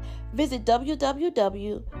talking. Visit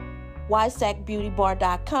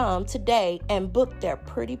www.ysacbeautybar.com today and book their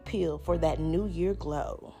pretty peel for that New Year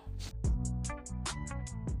glow.